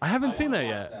 I haven't seen that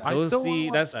yet. I Go still see. wanna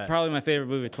watch That's that. probably my favorite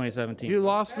movie of 2017. You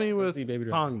lost me with see Baby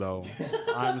Driver. Kong though.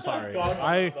 I'm sorry. Kong,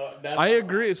 that's I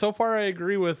agree. So far, I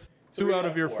agree with 2 we out got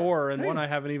of your 4. 4, and one I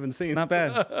haven't even seen. Not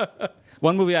bad.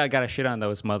 One movie I got to shit on though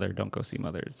is Mother. Don't go see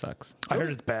Mother. It sucks. I heard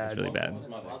it's bad. It's really bad.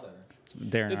 It's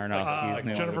Darren It's Aronofsky's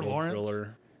new Jennifer one. Lawrence.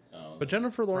 Thriller. But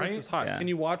Jennifer Lawrence Right? is hot. Yeah. Can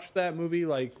you watch that movie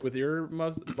like with your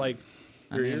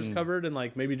your ears covered and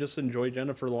like maybe just enjoy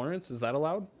Jennifer Lawrence? Is that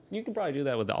allowed? You could probably do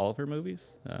that with all of her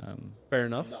movies. Fair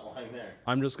enough. Not lying there.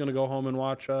 I'm just gonna go home and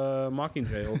watch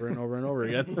Mockingjay over and over and over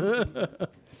again.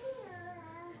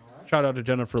 Shout out to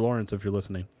Jennifer Lawrence if you're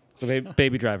listening. So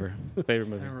Baby Driver, favorite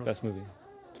movie, best movie,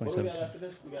 What do we got 2017. after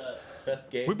this? We got best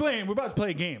game. We're about to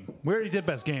play a game. We already did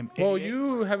best game. Well, 88.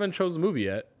 you haven't chose the movie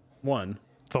yet. One.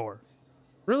 Thor.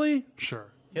 Really? Sure.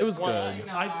 It was one. good.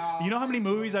 You know how many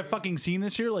movies I've fucking seen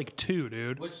this year? Like 2,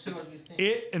 dude. Which 2 have you seen?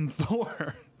 It and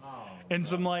Thor. And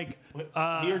some like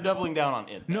You're doubling down on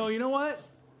it. no, you know what?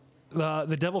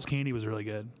 The Devil's Candy was really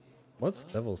good. What's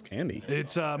Devil's Candy?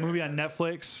 It's a movie on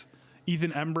Netflix.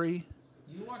 Ethan Embry.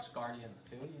 You watched Guardians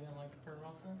too? You didn't like Kurt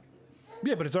Russell?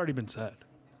 Yeah, but it's already been said.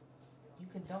 You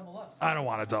can double up. I don't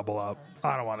want to double up.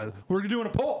 I don't want to. We're doing a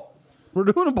poll. We're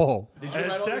doing a bowl.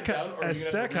 As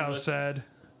Stackhouse said,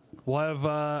 we'll have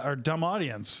our dumb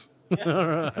audience.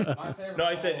 No,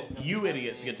 I said you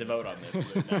idiots get to vote on this.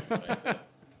 That's what I said.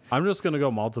 I'm just gonna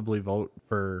go multiply vote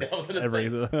for I was gonna every.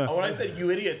 say, when I said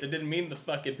you idiots, it didn't mean the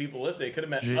fucking people listening. It could have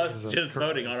meant us Jesus just Christ.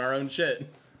 voting on our own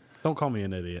shit. Don't call me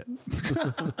an idiot.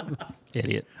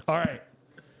 Idiot. All right.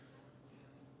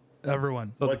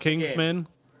 Everyone, So What's the the game? Kingsman.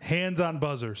 hands on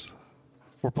buzzers.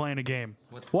 We're playing a game.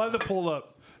 We'll have the poll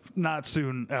up not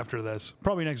soon after this.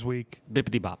 Probably next week.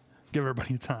 Bippity bop. Give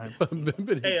everybody time.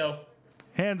 Heyo.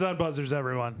 Hands on buzzers,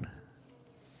 everyone.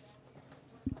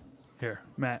 Here,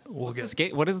 Matt, we'll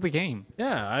get. What is the game?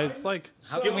 Yeah, it's like,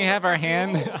 How can we have our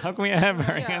hand? How can we have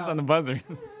our hands on the buzzers?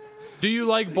 do you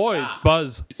like boys?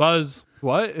 Buzz, buzz.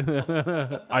 What?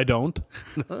 I don't.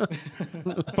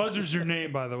 Buzzer's your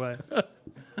name, by the way.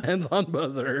 Hands on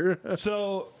buzzer.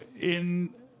 So in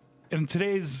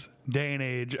today's day and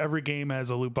age, every game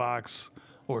has a loot box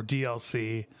or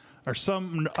DLC or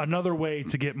another way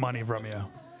to get money from you.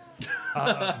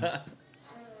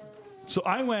 So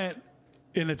I went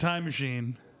in a time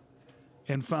machine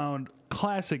and found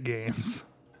classic games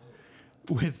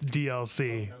with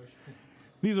DLC.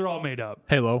 These are all made up,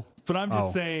 Halo. but I'm just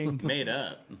Oh. saying. Made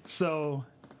up. So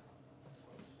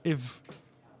if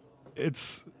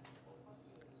it's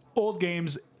old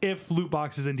games, if loot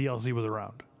boxes and DLC was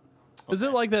around. Is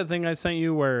it like that thing I sent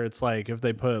you where it's like if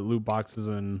they put loot boxes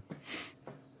in?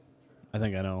 I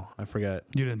think I know. I forget.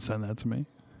 You didn't send that to me.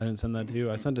 I didn't send that to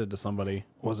you. I sent it to somebody.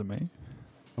 Wasn't me.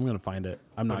 I'm gonna find it.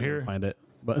 I'm not here- gonna find it,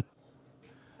 but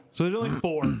So there's only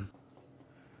 4.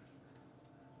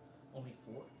 Only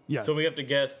 4. Yes. So we have to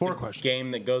guess 4 the questions.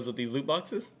 game that goes with these loot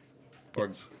boxes? Or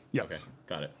Yes. Okay,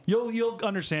 got it. You'll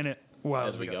understand it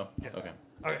As we go. Yeah. Okay.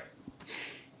 Okay.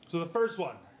 So the first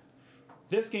one.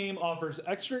 This game offers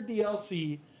extra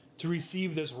DLC to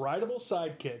receive this rideable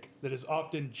sidekick that is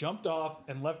often jumped off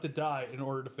and left to die in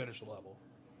order to finish a level.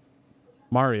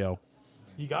 Mario.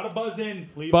 You gotta buzz in,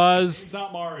 Levi. Buzz. It's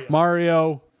not Mario.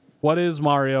 Mario. What is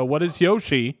Mario? What is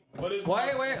Yoshi? What is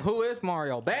Wait, who is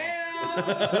Mario? Bam!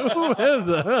 Who is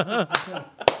it?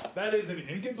 That is an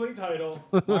incomplete title.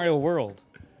 Mario World.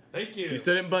 Thank you. You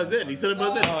still didn't buzz in. He still didn't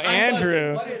buzz in. Oh,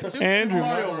 Andrew. What is Super Andrew.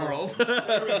 Mario Mario World? World.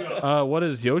 There we go. What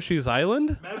is Yoshi's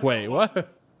Island? That's Wait, not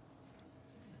what?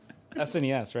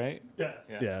 SNES, right? Yes.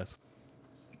 Yes.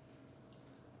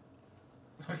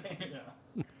 Okay,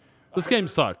 yeah. This game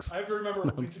sucks. I have to remember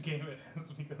which game it is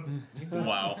because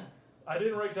Wow. I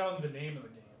didn't write down the name of the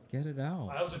game. Get it out.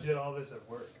 I also did all this at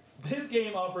work. This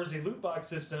game offers a loot box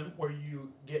system where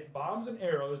you get bombs and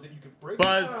arrows that you can break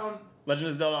Buzz. down Legend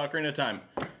of Zelda Ocarina of Time.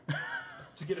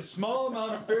 to get a small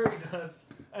amount of fairy dust.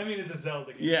 I mean, it's a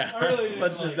Zelda game. Yeah. I really didn't,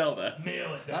 Legend of like, Zelda.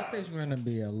 nail it I down. thought these were gonna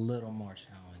be a little more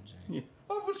challenging.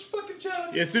 Oh, which fucking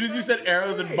challenge? Yeah, as soon as you said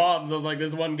arrows and bombs, I was like,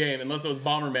 there's one game. Unless it was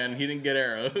Bomberman, he didn't get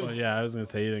arrows. Well, yeah, I was gonna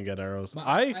say you didn't get arrows. But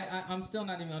I'm still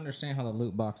not even understanding how the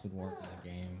loot box would work in the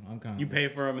game. I'm kind of You pay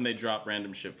for them and they drop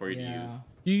random shit for you to yeah. use.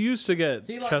 You used to get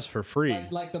See, like- chests for free.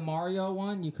 Like the Mario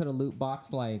one, you could have loot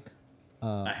boxed like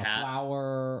a hat?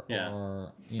 flower Yeah.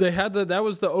 or They had that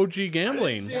was the OG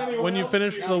gambling see anyone when you else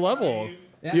finished create the a level. game.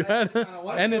 Yeah, You that's had, kinda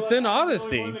what- and it's in I'm the only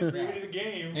Odyssey. one that created a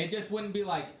game. It just wouldn't be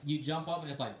like you jump up and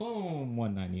it's like boom,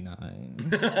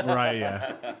 $1.99. Right?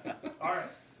 Yeah. All right.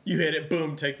 You hit it,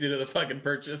 boom, takes you to the fucking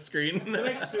purchase screen. The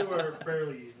next 2 are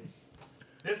fairly easy.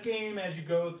 This game, as you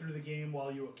go through the game,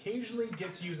 while you occasionally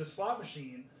get to use a slot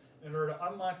machine in order to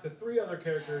unlock the 3 other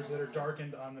characters that are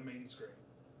darkened on the main screen.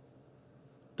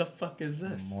 The fuck is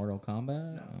this? Mortal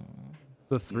Kombat.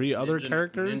 The 3 other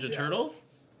characters. Ninja Yes. Turtles?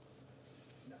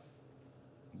 No.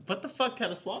 What the fuck had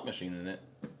a slot machine in it?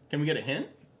 Can we get a hint?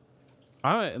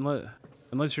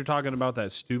 Unless you're talking about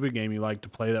that stupid game you like to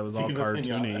play that was all Viva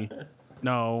cartoony. Pinata.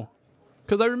 No,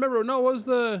 because I remember. No, what was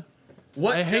the?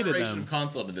 What I hated generation them. of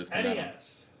console did this come out on?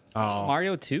 NES. Oh,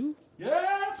 Mario 2?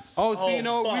 Yes! oh. So Oh, you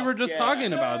know, we fuck were just yeah.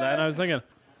 talking about that, and I was thinking,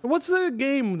 what's the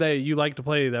game that you like to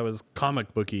play that was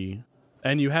comic booky,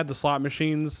 and you had the slot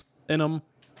machines in them?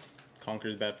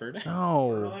 Conker's Bad Fur Day? Oh,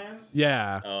 Borderlands?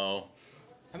 yeah. Oh.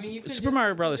 I mean, you could Super just- Mario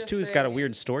you could Brothers just 2 has got a say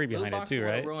weird story loot behind it boxes too,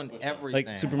 would've right? ruined everything.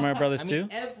 Like Super Mario Brothers I 2? mean,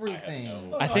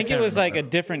 everything. I think it can't was like a remember.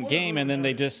 different game, and then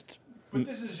they just But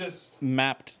this is just.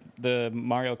 mapped the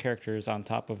Mario characters on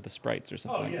top of the sprites or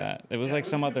something Oh, like yeah. that. It was Yeah, like it was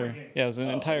some a other. different game. Yeah, it was an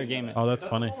entire game. Oh, that's Is that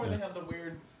funny. the one where Yeah. they have the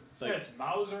weird, Yeah, like, it's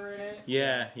Mauser in it.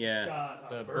 yeah, It's yeah. got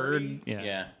The Birdie, bird. Yeah.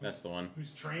 Yeah, that's the one.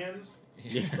 who's trans.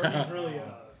 Yeah. Birdie's really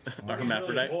A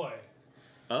hermaphrodite. Boy.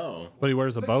 Oh, But he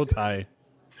wears a bow tie.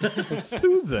 It's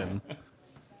Susan.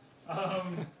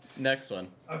 next one.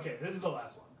 Okay, this is the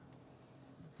last one.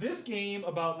 This game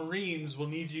about Marines will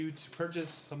need you to purchase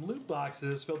some loot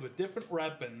boxes filled with different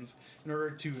weapons in order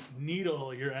to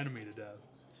needle your enemy to death.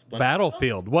 Splinter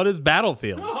Battlefield. What is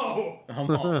Battlefield? No! Cell?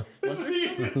 Come on. This is the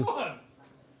easiest one.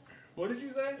 What did you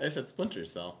say? I said Splinter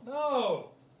Cell. No!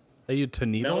 Are you to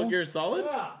Metal needle? Gear Solid?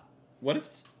 Yeah. What is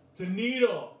it? To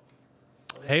needle.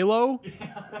 Halo?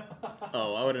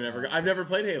 Oh, I would have never. I've never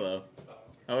played Halo.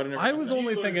 I would have never. I was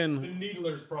only The thinking,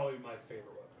 needler's probably my favorite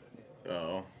weapon.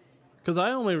 Oh, because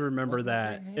I only remember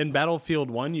that in Battlefield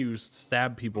 1 you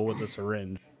stab people with a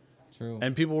syringe. True.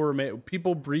 And people were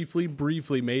people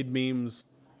briefly made memes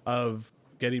of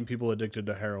getting people addicted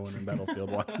to heroin in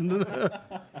Battlefield 1.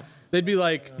 They'd be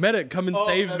like, "Medic, come and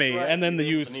save that's me," right. and then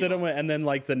you The sit needle. him, and then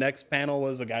like the next panel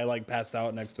was a guy like passed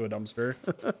out next to a dumpster.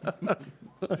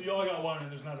 So you only got one,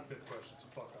 and there's not a fifth question, so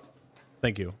fuck off.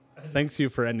 Thank you, thanks you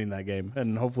for ending that game,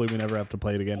 and hopefully we never have to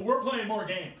play it But again. we're playing more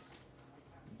games.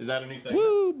 is that a new segment?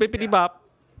 Woo, bippity bop.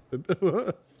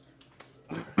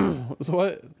 So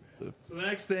what? So the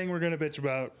next thing we're gonna bitch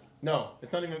about. No,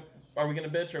 it's not even. Are we gonna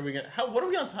bitch? Are we gonna? How? What are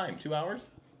we on time? 2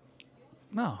 hours?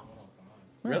 No.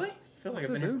 Really? I feel like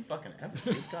I've been here fucking ever.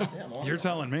 Dude. Goddamn. You're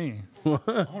telling me. I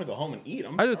want to go home and eat.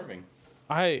 I'm I just-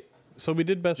 starving. So we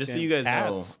did best. Just so game. you guys know,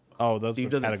 Cats. Oh, those Steve are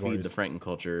doesn't categories. feed the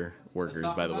Frankenculture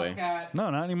workers, by the way. No,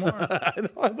 not anymore. I know.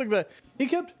 I looked at. He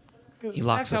kept. He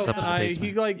locks us Stackhouse up in and the I.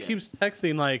 basement. He like keeps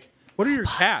texting like, "What are your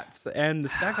cats?" And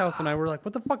Stackhouse and I were like,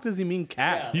 "What the fuck does he mean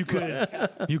cat?" You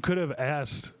could have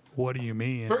asked, "What do you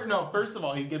mean?" First of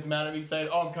all, he gets mad at me saying,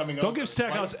 "Oh, I'm coming over." Don't give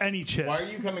Stackhouse any chips. Why are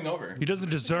you coming over? He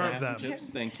doesn't deserve Some them. chips?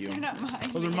 Thank you. They're not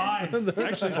mine. Those are mine.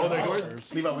 Actually, Oh, they're they're yours.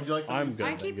 yours. Levi, would you like some? I'm of these? good.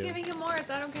 I keep giving him more. Is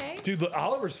that okay? Dude, look,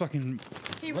 Oliver's fucking.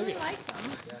 He really likes them.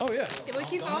 Oh yeah. Well,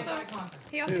 he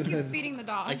also keeps feeding the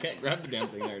dogs. I can't grab the damn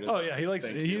thing. There it is. Oh yeah. He likes.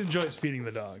 He enjoys feeding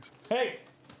the dogs. Hey,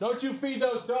 don't you feed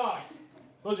those dogs.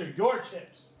 Those are your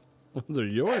chips. Those are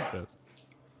your chips.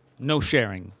 No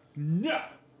sharing. No.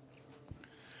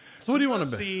 So what do you want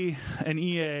to be? See, an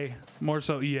EA, more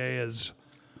so EA, is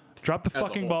drop the a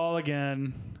fucking whole. ball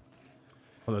again.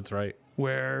 Oh, that's right.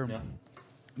 Where Yeah.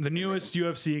 the newest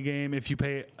UFC game, if you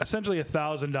pay essentially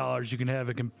 $1,000, you can have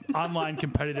an online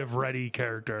competitive ready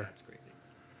character. That's crazy.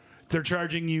 They're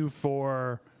charging you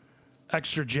for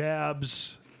extra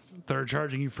jabs. They're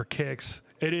charging you for kicks.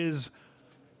 It is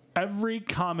every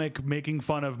comic making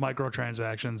fun of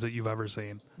microtransactions that you've ever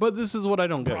seen. But this is what I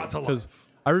don't get Brought to because life.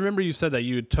 I remember you said that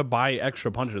you to buy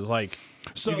extra punches, like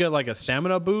So- you get like a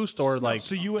stamina boost or like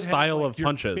So you would style have, like, of your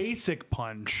punches, basic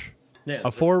punch. Yeah,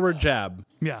 a forward jab.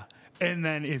 Yeah. And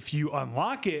then if you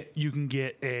unlock it, you can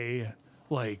get a,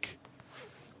 like,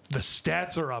 the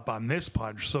stats are up on this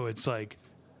punch. So it's like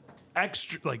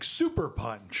extra, like super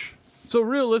punch. So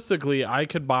realistically, I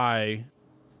could buy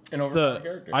an overpowered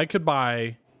character. I could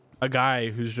buy a guy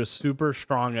who's just super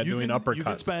strong at doing uppercuts. You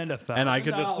could spend $1,000. and I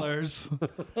could just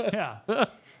yeah. Yeah.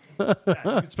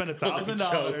 You could spend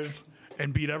 $1,000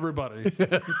 and beat everybody.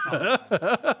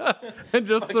 and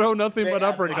just throw nothing but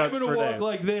have- uppercuts I'm gonna for walk days.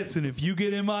 like this, and if you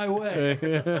get in my way,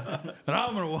 and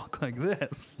I'm gonna walk like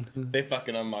this. They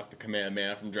fucking unlock the command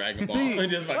man from Dragon Ball See- and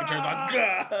just fucking turns on.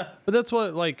 Gah! But that's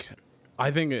what, like,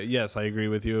 I think, yes, I agree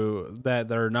with you that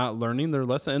they're not learning their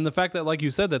lesson. And the fact that, like you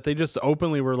said, that they just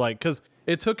openly were like, because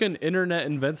it took an internet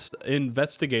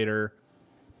investigator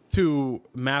to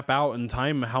map out in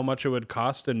time how much it would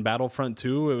cost in Battlefront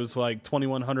 2. It was like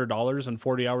 $2,100 and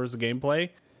 40 hours of gameplay.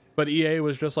 But EA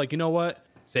was just like, you know what?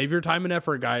 Save your time and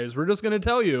effort, guys. We're just going to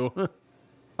tell you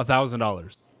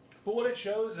 $1,000. But what it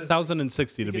shows is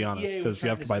 1,060 to be honest, EA was because you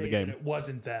have trying to buy the say that game. It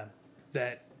wasn't them.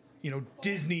 That,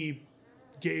 Disney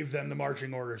gave them the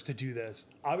marching orders to do this.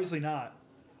 Obviously not,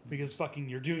 because fucking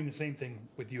you're doing the same thing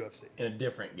with UFC. In a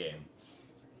different game.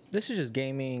 This is just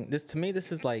gaming. This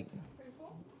is like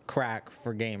crack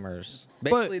for gamers.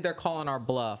 Basically, they're calling our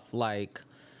bluff. Like,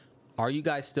 are you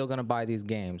guys still gonna buy these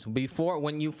games?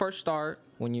 When you first start,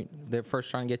 they're first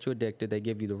trying to get you addicted, they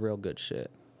give you the real good shit.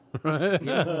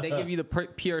 They give you the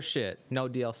pure shit. No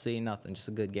DLC, nothing. Just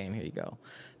a good game. Here you go.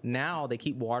 Now they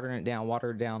keep watering it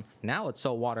down. Now it's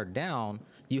so watered down,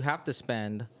 you have to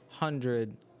spend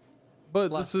 $100. But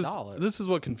plus dollars. this is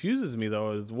what confuses me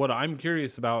though, is what I'm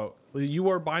curious about. You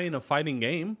are buying a fighting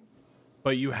game,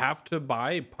 but you have to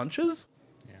buy punches?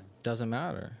 Doesn't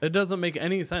matter. It doesn't make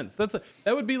any sense. That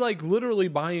would be like literally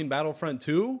buying Battlefront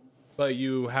 2, but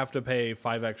you have to pay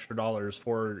 $5 extra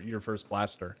for your first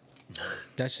blaster.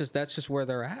 That's just where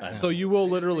they're at. now. So you will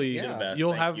literally Yeah. Best,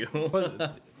 you'll thank have you.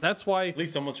 but That's why At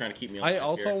least someone's trying to keep me on. I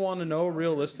also want to know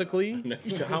realistically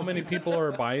how many people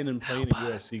are buying and playing a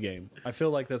UFC game. I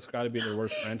feel like that's got to be their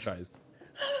worst franchise.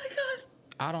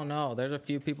 I don't know. There's a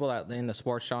few people that in the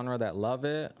sports genre that love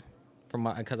it,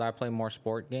 because I play more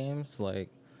sport games. Like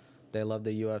they love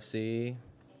the UFC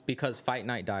because Fight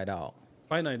Night died out.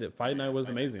 Fight Night was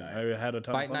amazing. I had a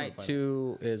ton Fight of fun Night with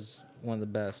 2 is one of the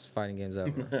best fighting games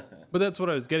ever. But that's what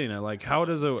I was getting at. Like, how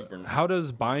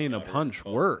does buying a punch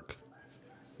work?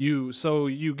 You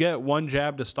get one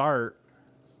jab to start,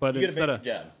 but You get a instead basic of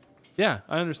jab. yeah,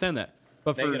 I understand that.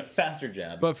 But Then you for get a faster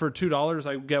jab. but for $2,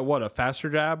 I get what, a faster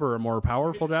jab or a more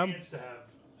powerful Get a jab? chance to have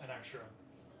an extra,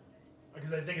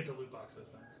 because I think it's a loot box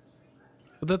system.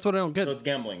 But that's what I don't get. So it's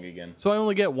gambling again. So I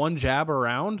only get one jab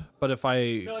around, but if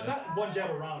I No, it's not one jab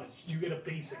around. It's, you get a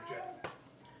basic jab.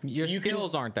 Your you can-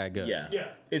 skills aren't that good. Yeah. Yeah.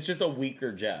 It's just a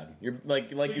weaker jab. You're like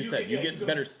So you said, you get can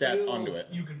better stats build- onto it.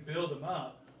 You can build them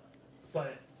up,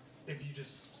 but if you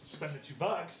just spend the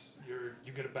 $2,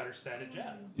 you get a better stated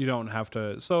jab. you don't have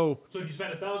to. So So if you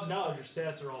spend $1,000, your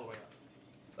stats are all the way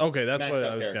up. okay, that's Max what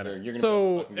out I was character, getting. you're gonna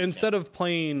So fucking instead of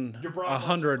playing Your Broncos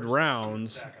 100 versus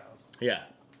rounds, Stackhouse. Yeah.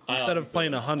 instead of obviously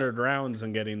playing would. 100 rounds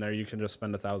and getting there, you can just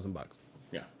spend $1,000.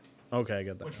 Yeah. Okay, I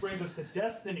get that. Which brings us to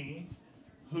Destiny,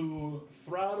 who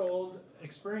throttled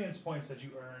experience points that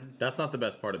you earn That's not the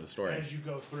best part of the story. as you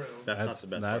go through. That's not the best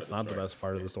part That's of the not the story. best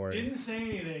part of the story. Didn't say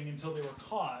anything until they were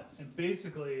caught, and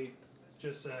basically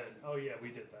just said, "Oh yeah, we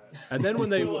did that." And then when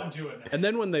they We'll undo it now. and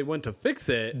then when they went to fix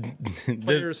it,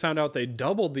 players found out they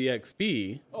doubled the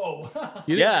XP. Oh,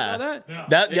 You didn't Yeah. know that? No.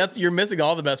 That's you're missing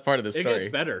all the best part of the It story.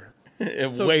 gets better.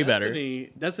 It's So way better.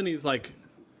 Destiny's like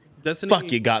Destiny.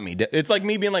 Fuck, you got me. It's like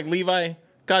me being like, Levi,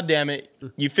 God damn it,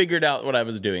 you figured out what I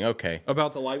was doing. Okay.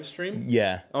 About the live stream?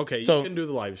 Yeah. Okay, So you can do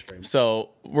the live stream. So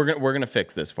we're gonna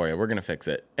fix this for you. We're gonna fix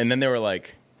it. And then they were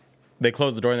like, they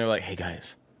closed the door and they were like, hey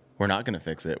guys, we're not gonna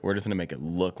fix it. We're just gonna make it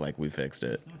look like we fixed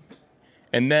it.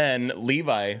 And then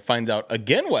Levi finds out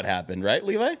again what happened, right,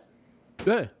 Levi?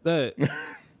 Yeah,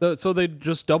 so they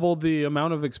just doubled the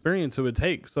amount of experience it would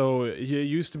take. So it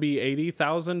used to be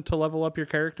 80,000 to level up your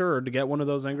character or to get one of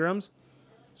those engrams.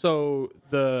 So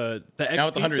the Now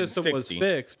it's XP system was 160.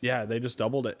 fixed. Yeah, they just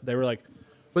doubled it. They were like,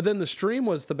 but then the stream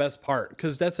was the best part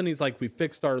because Destiny's like, we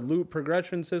fixed our loot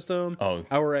progression system, Oh.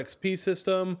 our XP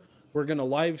system. We're gonna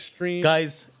live stream.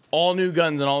 Guys, all new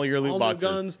guns and all your loot all boxes.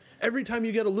 new guns. Every time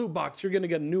you get a loot box, you're gonna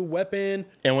get a new weapon,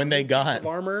 And when they got of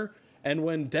armor. And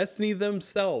when Destiny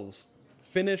themselves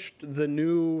finished the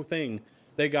new thing,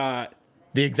 they got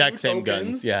the exact 2 same tokens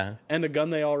guns, yeah. and a gun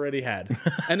they already had.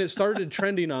 And it started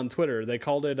trending on Twitter. They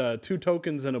called it 2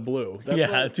 tokens and a blue. That's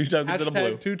Yeah, what- 2 tokens and a hashtag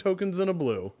blue. 2 tokens and a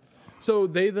blue. So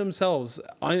they themselves,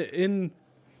 in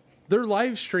their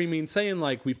live streaming, saying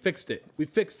like, we fixed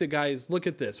it, guys. Look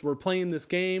at this. We're playing this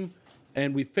game,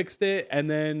 and we fixed it. And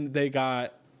then they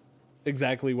got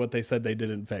exactly what they said they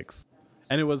didn't fix,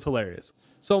 and it was hilarious.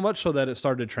 So much so that it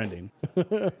started trending.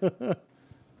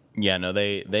 Yeah, no,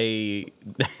 they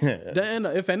And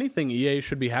if anything, EA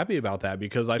should be happy about that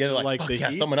because I they're feel like, like fuck the yeah,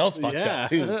 heat's- someone else fucked yeah. up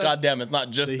too. God damn, it's not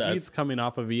just The us. heat's coming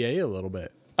off of EA a little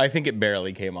bit. I think it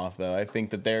barely came off though. I think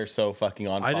that they're so fucking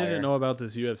on I fire. didn't know about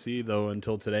this UFC though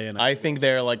until today, and I think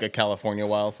they're like a California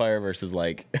wildfire versus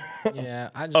like Yeah,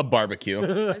 I a just, barbecue.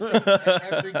 I just think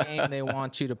every game they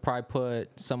want you to probably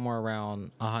put somewhere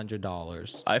around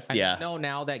 $100. Yeah. know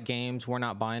now that games we're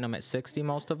not buying them at 60.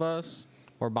 Most of us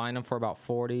we're buying them for about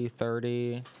 40,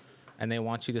 30, and they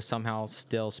want you to somehow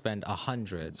still spend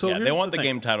 100. so Yeah, they here's want the thing.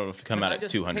 game title to come out I at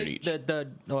just 200 take each.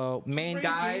 The main raise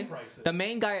guy, game prices. the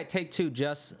main guy at Take Two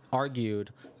just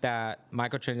argued that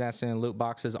microtransactions and loot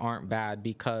boxes aren't bad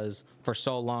because for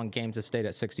so long games have stayed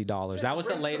at $60. That was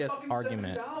the latest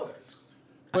argument.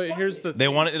 But here's the They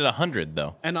thing. want it at 100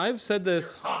 though. And I've said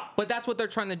this. But that's what they're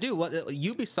trying to do. What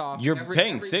Ubisoft? You're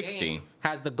paying every 60. game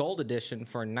has the gold edition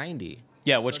for 90.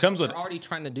 Yeah, which comes with They're already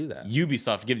trying to do that.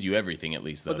 Ubisoft gives you everything at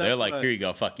least though. But that's They're like, what I- here you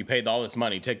go, fuck, you paid all this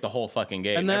money, take the whole fucking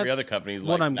game. And Every that's other company's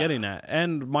what like, I'm nah. getting at.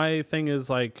 And my thing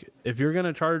is like, if you're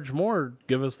gonna charge more,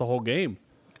 give us the whole game.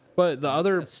 But the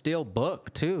other Steel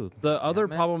book too.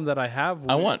 problem that I have,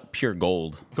 I with want pure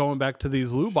gold. going back to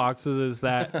these loot boxes is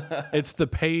that it's the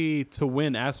pay to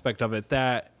win aspect of it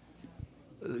that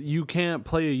you can't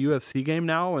play a UFC game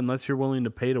now unless you're willing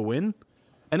to pay to win.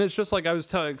 And it's just like I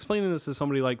was explaining this to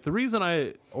somebody, like the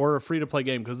reason or a free to play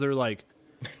game, because they're like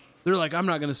I'm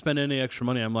not going to spend any extra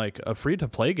money. I'm like, a free to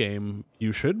play game,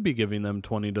 you should be giving them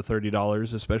 $20 to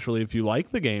 $30, especially if you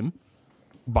like the game.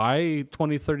 Buy $20,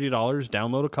 $30,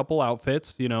 download a couple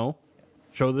outfits,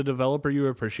 show the developer you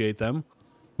appreciate them.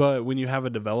 But when you have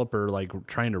a developer like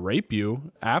trying to rape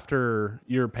you after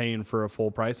you're paying for a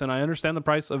full price, and I understand the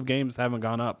price of games haven't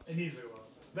gone up. It needs to go up.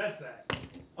 That's that.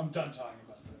 I'm done talking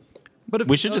about this. But if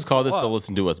We it should does just call go this the up,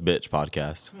 Listen to Us Bitch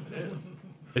podcast.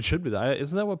 It should be that.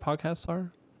 Isn't that what podcasts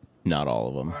are? Not all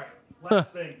of them. All right,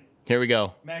 last thing. Here we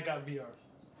go. Matt got VR.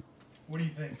 What do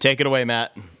you think? Take it away,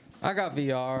 Matt. I got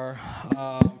VR.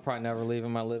 I'm probably never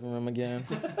leaving my living room again.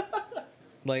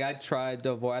 Like, I tried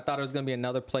to avoid. I thought it was gonna be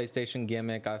another PlayStation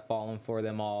gimmick. I've fallen for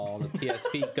them all. The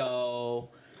PSP Go,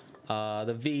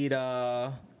 the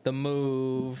Vita, the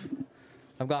Move.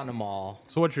 I've gotten them all.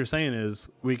 So what you're saying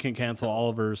is we can cancel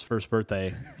Oliver's first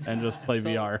birthday and just play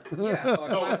VR. Yeah,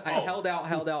 so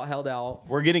I held out.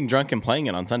 We're getting drunk and playing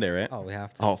it on Sunday, right? Oh, we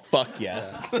have to. Oh, fuck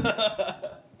yes.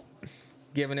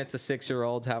 Giving it to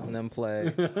 6-year-olds, having them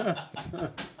play.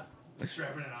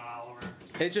 Strapping it on Oliver.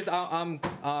 It's just I'm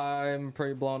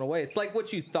pretty blown away. It's like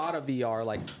what you thought of VR,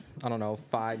 like, I don't know,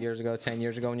 5 years ago, 10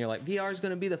 years ago, and you're like, VR is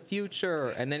gonna be the future,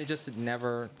 and then it just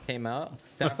never came out.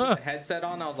 Then I put the headset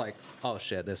on, I was like, oh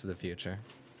shit, this is the future.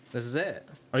 This is it.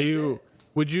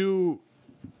 Would you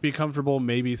be comfortable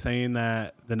maybe saying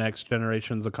that the next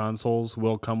generations of consoles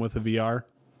will come with a VR?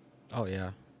 Oh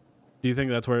yeah. Do you think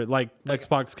that's where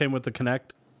Xbox came with the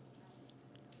Kinect?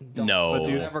 No. But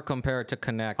do you- Never compare it to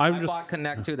Kinect. I'm I just- bought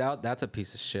Kinect too. That's a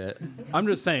piece of shit. I'm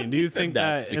just saying, do you think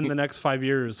That's that in the next 5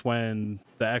 years when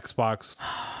the Xbox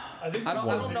I think I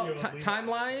don't know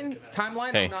timeline.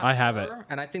 Hey, I'm not I have sure.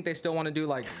 And I think they still want to do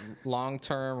like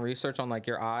long-term research on like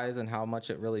your eyes and how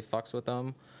much it really fucks with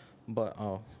them. But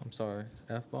I'm sorry,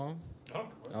 F-bomb.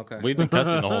 Okay. We've been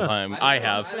cussing the whole time. I I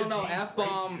have. don't know.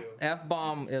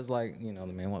 F-bomb is like, you know,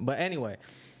 the main one. But anyway,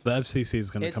 the FCC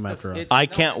is going to it's come the- after us? it's- I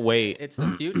no, can't it's- wait. It's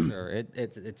the future.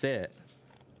 It's it.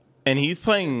 And he's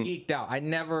playing. Geeked out. I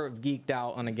never geeked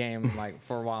out on a game like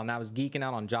for a while, and I was geeking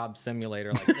out on Job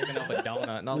Simulator, like picking up a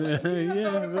donut, and I was like,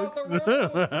 across the room.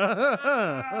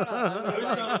 I was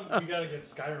thinking we gotta get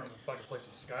Skyrim and fucking play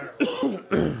some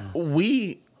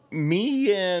Skyrim.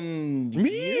 Me and and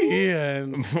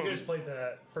You guys played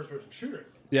that first-person shooter.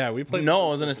 yeah, we played. No, I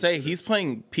was gonna say he's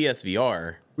playing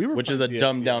PSVR, We were which is a playing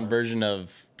dumbed down PSVR. version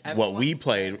of what Everyone we says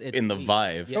played it's in the weak.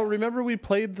 Vive. Yeah. Oh, remember we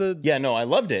played the? Yeah, no, I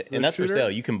loved it, and that's shooter? for sale.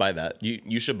 You can buy that.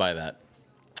 You should buy that.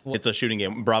 It's a shooting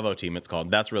game. Bravo Team, it's called.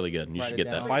 That's really good. You should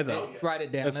get that. Buy that. Write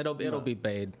it down. It's- It'll be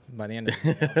paid by the end of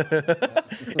the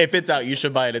year. If it's out, you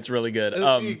should buy it. It's really good.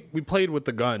 We played with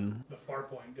the gun. The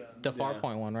Farpoint gun. The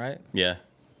Farpoint one, right? Yeah,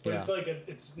 But Yeah. it's like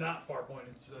it's not Farpoint.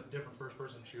 It's a different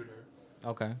first-person shooter.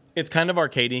 Okay. it's kind of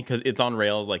arcadey because it's on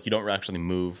rails. Like you don't actually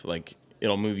move. Like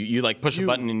it'll move you. You like push a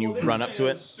button and you Well, they were run up saying to it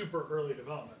it. was super early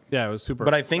development. Yeah, it was super.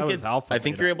 But I think that was it's. alpha I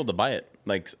think beta. you're able to buy it,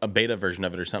 like a beta version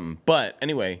of it or something. But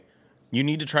anyway, you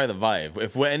need to try the Vive.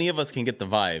 If any of us can get the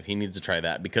Vive, he needs to try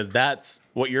that because that's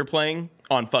what you're playing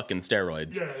on fucking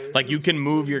steroids. Yeah, like you can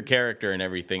move your character and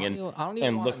everything, and I don't even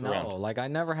and want look to know. around. Like I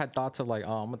never had thoughts of like,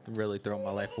 oh, I'm gonna really throw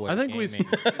my life away. I think we gaming.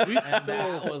 we And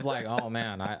still that was like, oh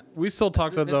man, we still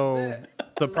talked about This is though. it.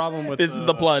 The problem with This is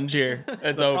the plunge here.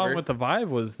 It's The problem over. with the Vive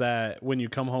was that when you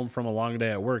come home from a long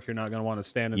day at work, you're not going to want to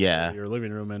stand in Yeah. your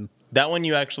living room and That one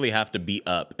you actually have to be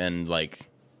up and like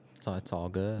so it's all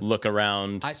good. look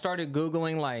around. I started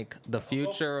Googling like the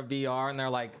future of VR, and they're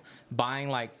like buying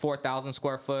like 4,000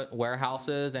 square foot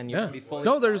warehouses, and you're yeah. gonna be fully.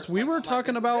 No, there's. charged. We Like, were I'm like,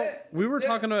 talking this is about. it. We This were is it.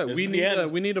 talking about. This We is need the a,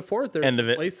 end. we need a fourth. There's End of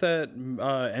a it. place at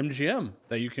MGM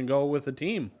that you can go with a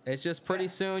team. It's just pretty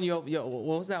soon. What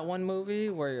was that one movie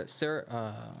where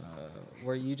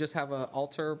where you just have an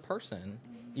alter person?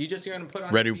 You're gonna put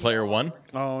on Ready a Player VR. One?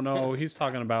 Oh no, he's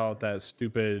talking about that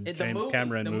stupid The James movies-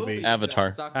 Cameron the movie. movies Avatar.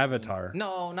 just suck me. Avatar.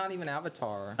 No, not even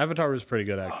Avatar. Avatar was pretty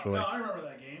good actually. No, I remember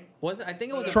that game. Was it? I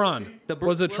think it was Tron. The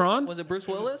Was it Tron? Was it Bruce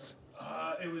Willis?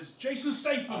 It was Jason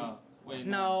Statham.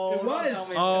 No, It was. don't tell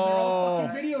me. Oh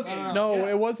Fucking video game. no, Yeah.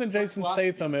 it wasn't Jason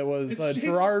Statham. It was Jason-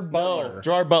 Gerard Butler,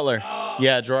 Gerard Butler.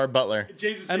 Yeah, Gerard Butler.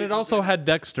 Jason and Statham. it also had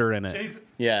Dexter in it. Jason.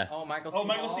 Yeah. Oh, Michael C. Oh,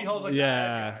 Michael C. Hall's like Yeah.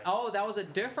 that guy. Oh, that was a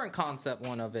different concept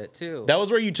one of it too. That was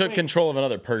where you took control of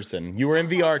another person. You were in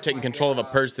VR taking control of a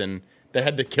person that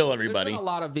had to kill There's everybody. been a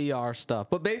lot of VR stuff,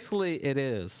 but basically it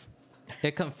is.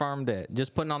 It confirmed it.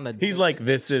 Just putting on the He's like,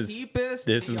 this is cheapest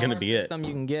gonna VR be it. system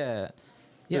you can get.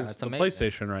 Yeah, It's it's the amazing.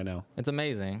 PlayStation right now. It's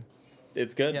amazing.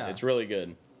 It's good. Yeah. It's really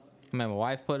good. I made my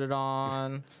wife put it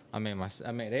on. I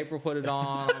made April put it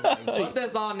on. I was like, put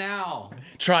this on now,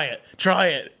 Try it. Try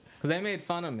it. because they made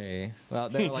fun of me. Well,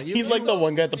 they were like, He's like the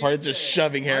one guy at the party that's just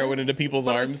shoving heroin into people's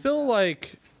But arms. I still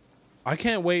like. I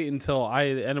can't wait until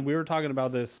and we were talking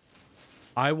about this.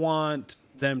 I want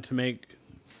them to make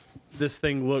this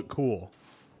thing look cool.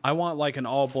 I want like an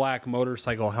all black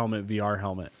motorcycle helmet VR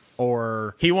helmet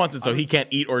or He wants it so he can't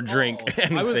eat or drink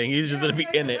anything. was- He's just gonna be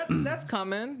in it. That's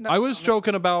coming. I was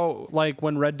joking about like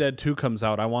when Red Dead 2 comes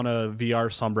out, I want a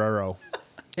VR sombrero.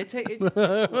 It just takes a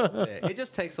little bit. It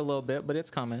just takes a little bit, but it's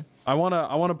coming. I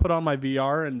wanna put on my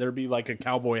VR and there be like a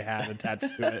cowboy hat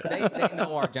attached to it. They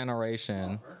know our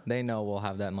generation. They know we'll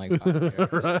have that in like 5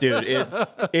 years.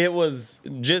 Dude, it was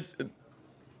just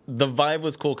the vibe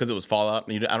was cool because it was Fallout.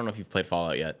 I don't know if you've played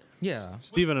Fallout yet. Yeah.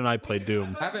 Steven and I played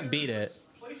Doom. I haven't beat it.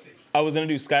 I was gonna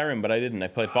do Skyrim, but I didn't. I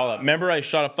played Fallout. Remember, I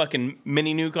shot a fucking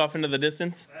mini nuke off into the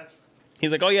distance.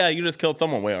 He's like, "Oh yeah, you just killed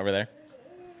someone way over there."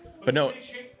 But no,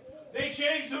 They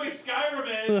changed the way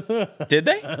Skyrim is. did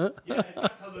they? Yeah,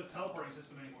 it's not the teleporting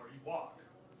system anymore. You walk.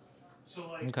 So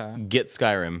like, Okay. Get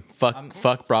Skyrim.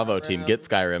 Fuck Bravo team. Get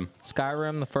Skyrim.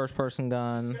 Skyrim, the first person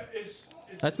gun.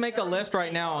 Let's make a list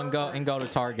right now and go to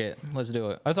Target. Let's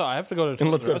do it. I thought I have to go to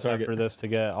And let's go to Toys R Us Target. after this to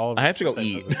get all of I have to go the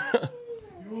eat. visits.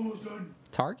 you almost done.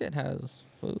 Target has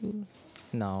food.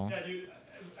 No. Yeah, dude.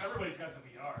 Everybody's got the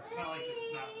VR. It's not like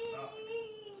it's not stuff.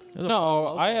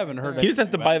 No, I haven't heard. He just has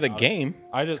to anything buy the about it. game.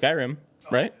 I just- Skyrim,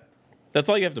 right? That's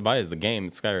all you have to buy is the game.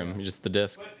 It's Skyrim. Just the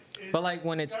disc. But like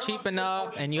when it's cheap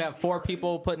enough and you have 4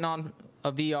 people putting on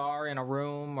a VR in a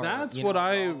room, or That's you what know,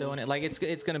 I- all doing it. Like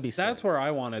it's gonna be. Sick. That's where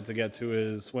I wanted to get to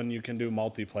is when you can do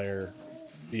multiplayer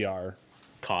VR.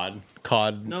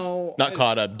 COD. No, Not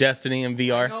COD. Destiny and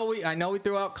VR. I know we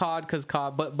threw out COD because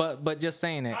COD, but just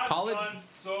saying it. Call it. Done.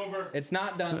 It's over. It's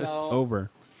not done though. Over.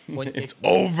 When, It's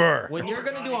over. when you're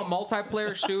gonna do a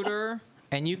multiplayer shooter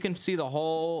and you can see the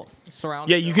whole surround.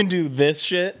 Yeah, you can do this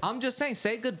shit. I'm just saying,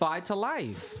 say goodbye to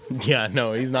life. Yeah,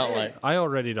 no, he's not like. I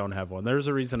already don't have one. There's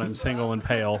a reason I'm single and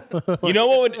pale. You know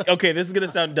what would? Okay, this is gonna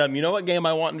sound dumb. You know what game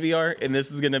I want in VR, and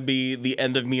this is gonna be the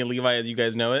end of me and Levi as you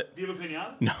guys know it. Viva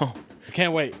Pinata? No,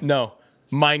 Can't wait. no,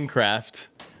 Minecraft.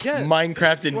 Yes,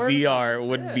 Minecraft in swear to VR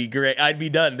would be great. I'd be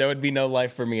done. There would be no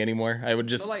life for me anymore. I would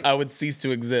just, So, like- I would cease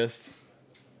to exist.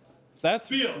 That's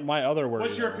Feel. my other word.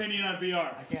 What's your opinion on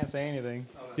VR? Can't say anything.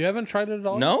 You haven't tried it at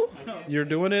all? No, You're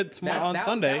doing it on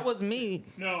Sunday. That was me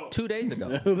No. 2 days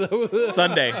ago.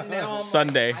 Sunday, Now I'm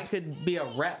Sunday. like, I could be a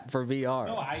rep for VR.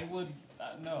 No, I would.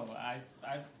 No,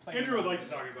 I've played. Andrew would like to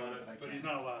talk about it, but he's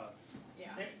not allowed. Yeah.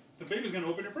 Hey, the baby's gonna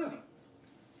open your present.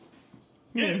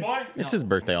 Get it, boy. It's his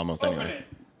birthday almost Open anyway. it.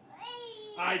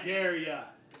 I dare ya.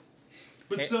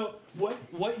 But so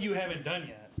what you haven't done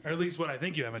yet, or at least what I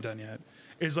think you haven't done yet,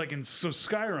 is like in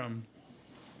Skyrim,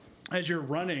 as you're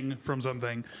running from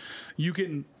something, you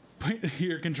can put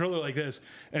your controller like this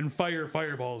and fire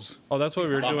fireballs Oh, that's what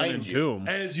we were doing in Behind you. Doom.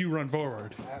 as you run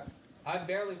forward. I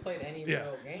barely played any Yeah.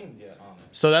 real games yet on it.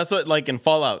 So that's what, like in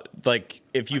Fallout, like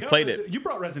if you've played it, You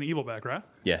brought Resident Evil back, right?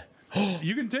 yeah.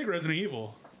 You can take Resident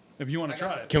Evil if you want to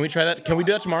try it. Can we try that? Can we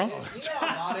do that tomorrow? You know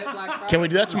I bought it, Black Can we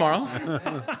do that Friday.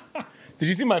 tomorrow? Did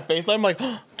you see my face? I'm like,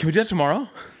 can we do that tomorrow?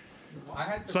 I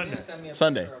had Sunday. Christina send me a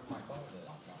Sunday. picture of my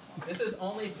phone. This is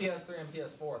only PS3 and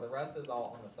PS4. The rest is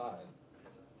all on the side.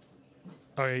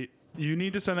 All right, you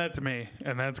need to send that to me,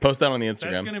 and that's Post that on the that's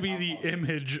going Instagram. to be the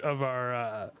image of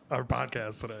our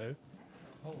podcast today.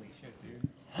 Holy shit, dude.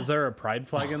 Is there a pride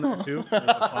flag in there too? For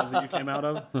the closet you came out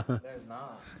of? There's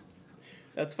not.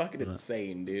 That's fucking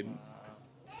insane, dude.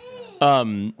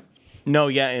 No,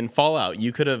 yeah, in Fallout,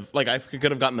 you could have, like, I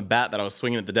could have gotten the bat that I was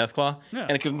swinging at the Deathclaw, Yeah.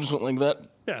 and it could have just went like that.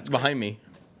 Yeah, it's behind me.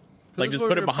 Like, That's just what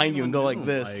put we it were behind you and go playing like on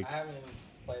this. Doom, I haven't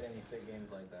played any sick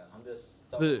games like that. I'm just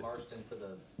so The- immersed into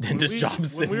the. And just job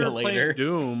When we were playing simulator.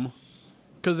 Doom,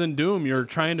 because in Doom you're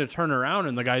trying to turn around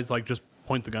and the guy's like, just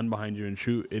point the gun behind you and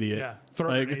shoot, idiot. Yeah, throw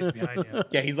Like- grenades behind you.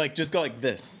 Yeah, he's like, just go like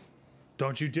this.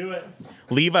 Don't you do it.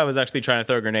 Levi was actually trying to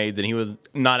throw grenades, and he was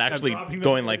not actually dropping them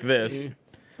going in like the this.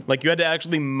 Like, you had to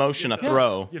actually motion a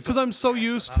throw. You have Because to-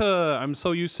 I'm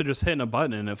so used to just hitting a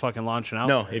button and it fucking launching out.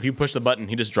 No, if you push the button,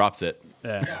 he just drops it.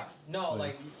 Yeah. No,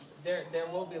 like there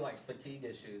will be like fatigue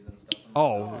issues and stuff.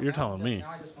 Oh, you're now telling me.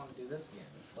 Now I just want to do this again.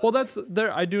 Well, that's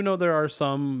there. I do know there are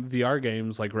some VR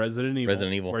games like Resident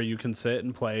Evil, Evil. where you can sit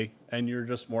and play, and you're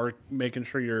just more making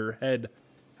sure your head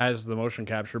has the motion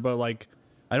capture. But like,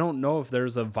 I don't know if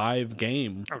there's a Vive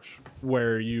game Ouch.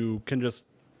 where you can just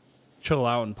chill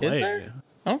out and play. Is there?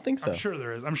 I don't think so. I'm sure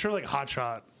there is. I'm sure like Hot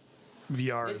Shot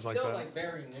VR It's is like still that. like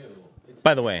very new. It's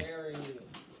By the way, very,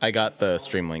 I got the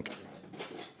Stream Link.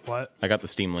 What? I got the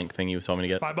Steam Link thing you told me to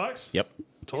get. $5? Yep.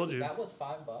 Told you. that was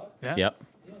 $5. Yeah. Yep.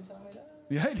 You didn't tell me that.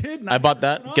 Yeah, I did. I bought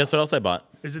that. Guess what else I bought?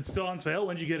 Is it still on sale?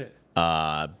 When'd you get it?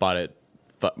 Bought it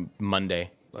Monday.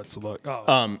 Let's look. Oh,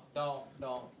 Don't. I don't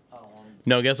want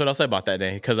No, guess what else I bought that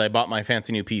day? Because I bought my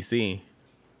fancy new PC.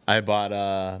 I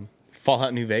bought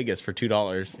Fallout New Vegas for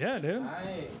 $2. yeah, dude.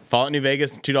 Nice. Fallout New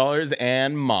Vegas $2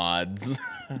 and mods.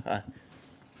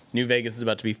 New Vegas is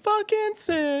about to be fucking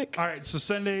sick. All right, so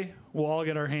Sunday we'll all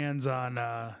get our hands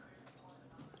on.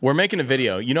 We're making a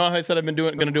video. You know how I said I've been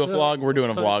going to do a vlog? We're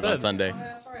doing a That's what I vlog on said. Sunday.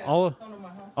 That's right.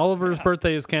 Oliver's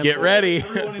birthday is canceled. Get ready.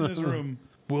 Everyone in this room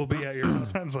will be at your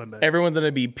house on Sunday. Everyone's going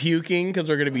to be puking because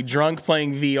we're going to be drunk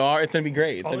playing VR. It's going to be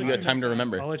great. It's I'll going to let be a you time to know-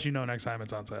 remember. I'll let you know next time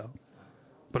it's on sale.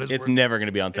 But It's never going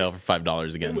to be on sale for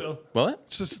 $5 again. It will. Will it?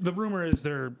 It's just the rumor is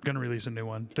they're going to release a new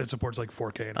one that supports like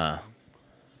 4K. And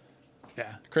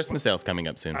yeah, Christmas sale's coming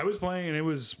up soon. I was playing and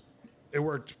it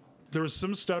worked. There was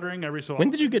some stuttering every so When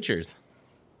often. did you get yours?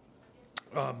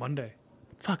 Monday.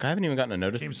 Fuck, I haven't even gotten a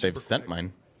notice Came that they've super sent quick.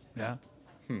 mine. Yeah.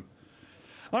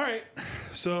 All right.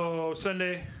 So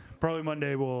Sunday, probably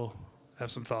Monday, we'll have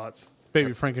some thoughts.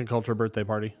 Baby Frankenculture birthday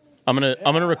party. I'm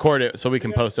gonna record it so we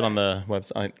can post it on the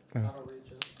website.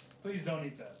 Please don't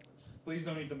eat that. Please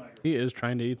don't eat the microphone. He is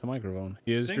trying to eat the microphone.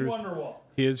 He is Sing your Wonderwall.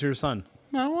 he is your son.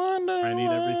 I wonder. Trying to eat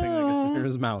everything that gets into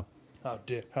his mouth.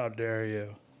 How dare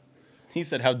you? He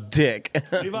said, "How dick."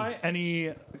 Levi,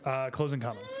 any closing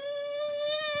comments?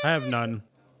 I have none.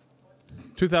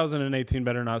 2018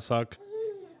 better not suck.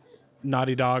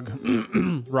 Naughty Dog,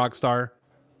 Rockstar.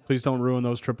 Please don't ruin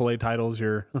those AAA titles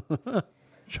you're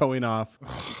showing off.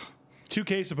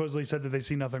 2K supposedly said that they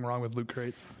see nothing wrong with loot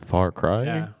crates. Far Cry.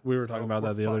 Yeah, we were talking about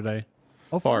that the other day.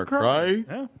 Oh, Far Cry.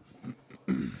 Yeah.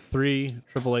 3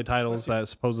 AAA titles that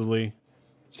supposedly.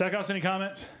 Stackhouse, any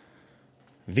comments?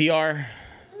 VR.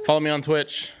 Follow me on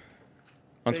Twitch,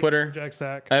 on Twitter. Jack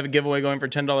Stack. I have a giveaway going for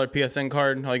 $10 PSN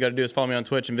card. All you got to do is follow me on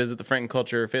Twitch and visit the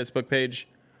Frankenculture Facebook page.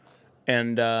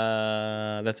 And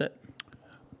that's it.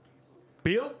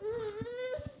 Beal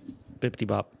Bippity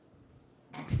bop.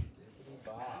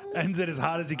 ends it as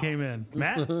hot as he came in.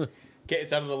 Matt? Okay, it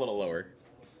sounded a little lower.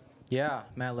 Yeah,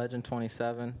 Matt Legend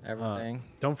 27, everything.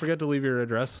 Don't forget to leave your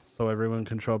address so everyone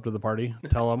can show up to the party.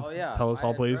 Tell them. Oh yeah. Tell us my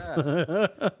all, please.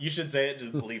 address. You should say it.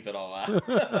 Just bleep it all out. 1-2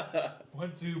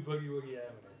 Boogie Woogie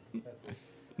Avenue. That's it.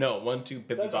 No, 1, 2,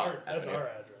 Pippi That's Bop. our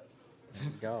address.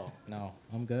 Go. No,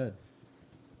 I'm good.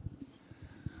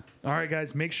 All right,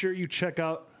 guys, make sure you check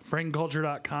out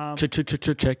frankenculture.com.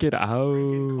 Check it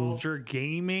out. Culture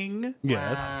Gaming.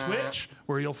 Yes. Twitch,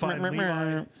 where you'll find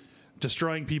Levi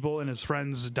destroying people and his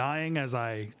friends dying as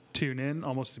I tune in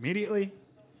almost immediately,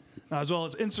 as well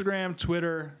as Instagram,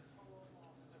 Twitter.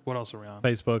 What else are we on?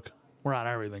 Facebook, We're on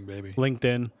everything, baby.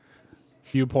 LinkedIn,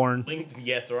 YouPorn. Linked,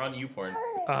 yes, we're on YouPorn.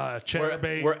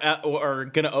 Chatterbait. We're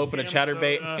gonna open a Jam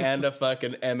Chatterbait Soda. and a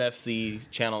fucking MFC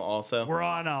channel also, We're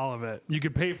on all of it. You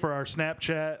could pay for our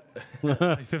Snapchat, like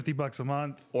 $50 a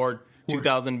month. or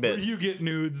 2,000 Where bits. you get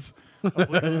nudes of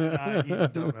Levi and I eating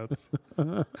donuts.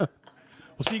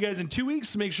 We'll see you guys in 2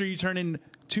 weeks. Make sure you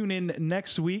tune in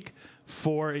next week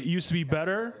for It Used to Be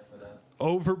Better.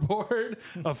 Overboard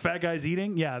of Fat Guys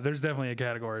Eating. Yeah, there's definitely a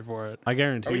category for it. I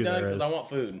guarantee Are we you done? there Because is. I want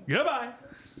food. Goodbye.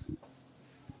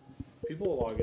 People will log in.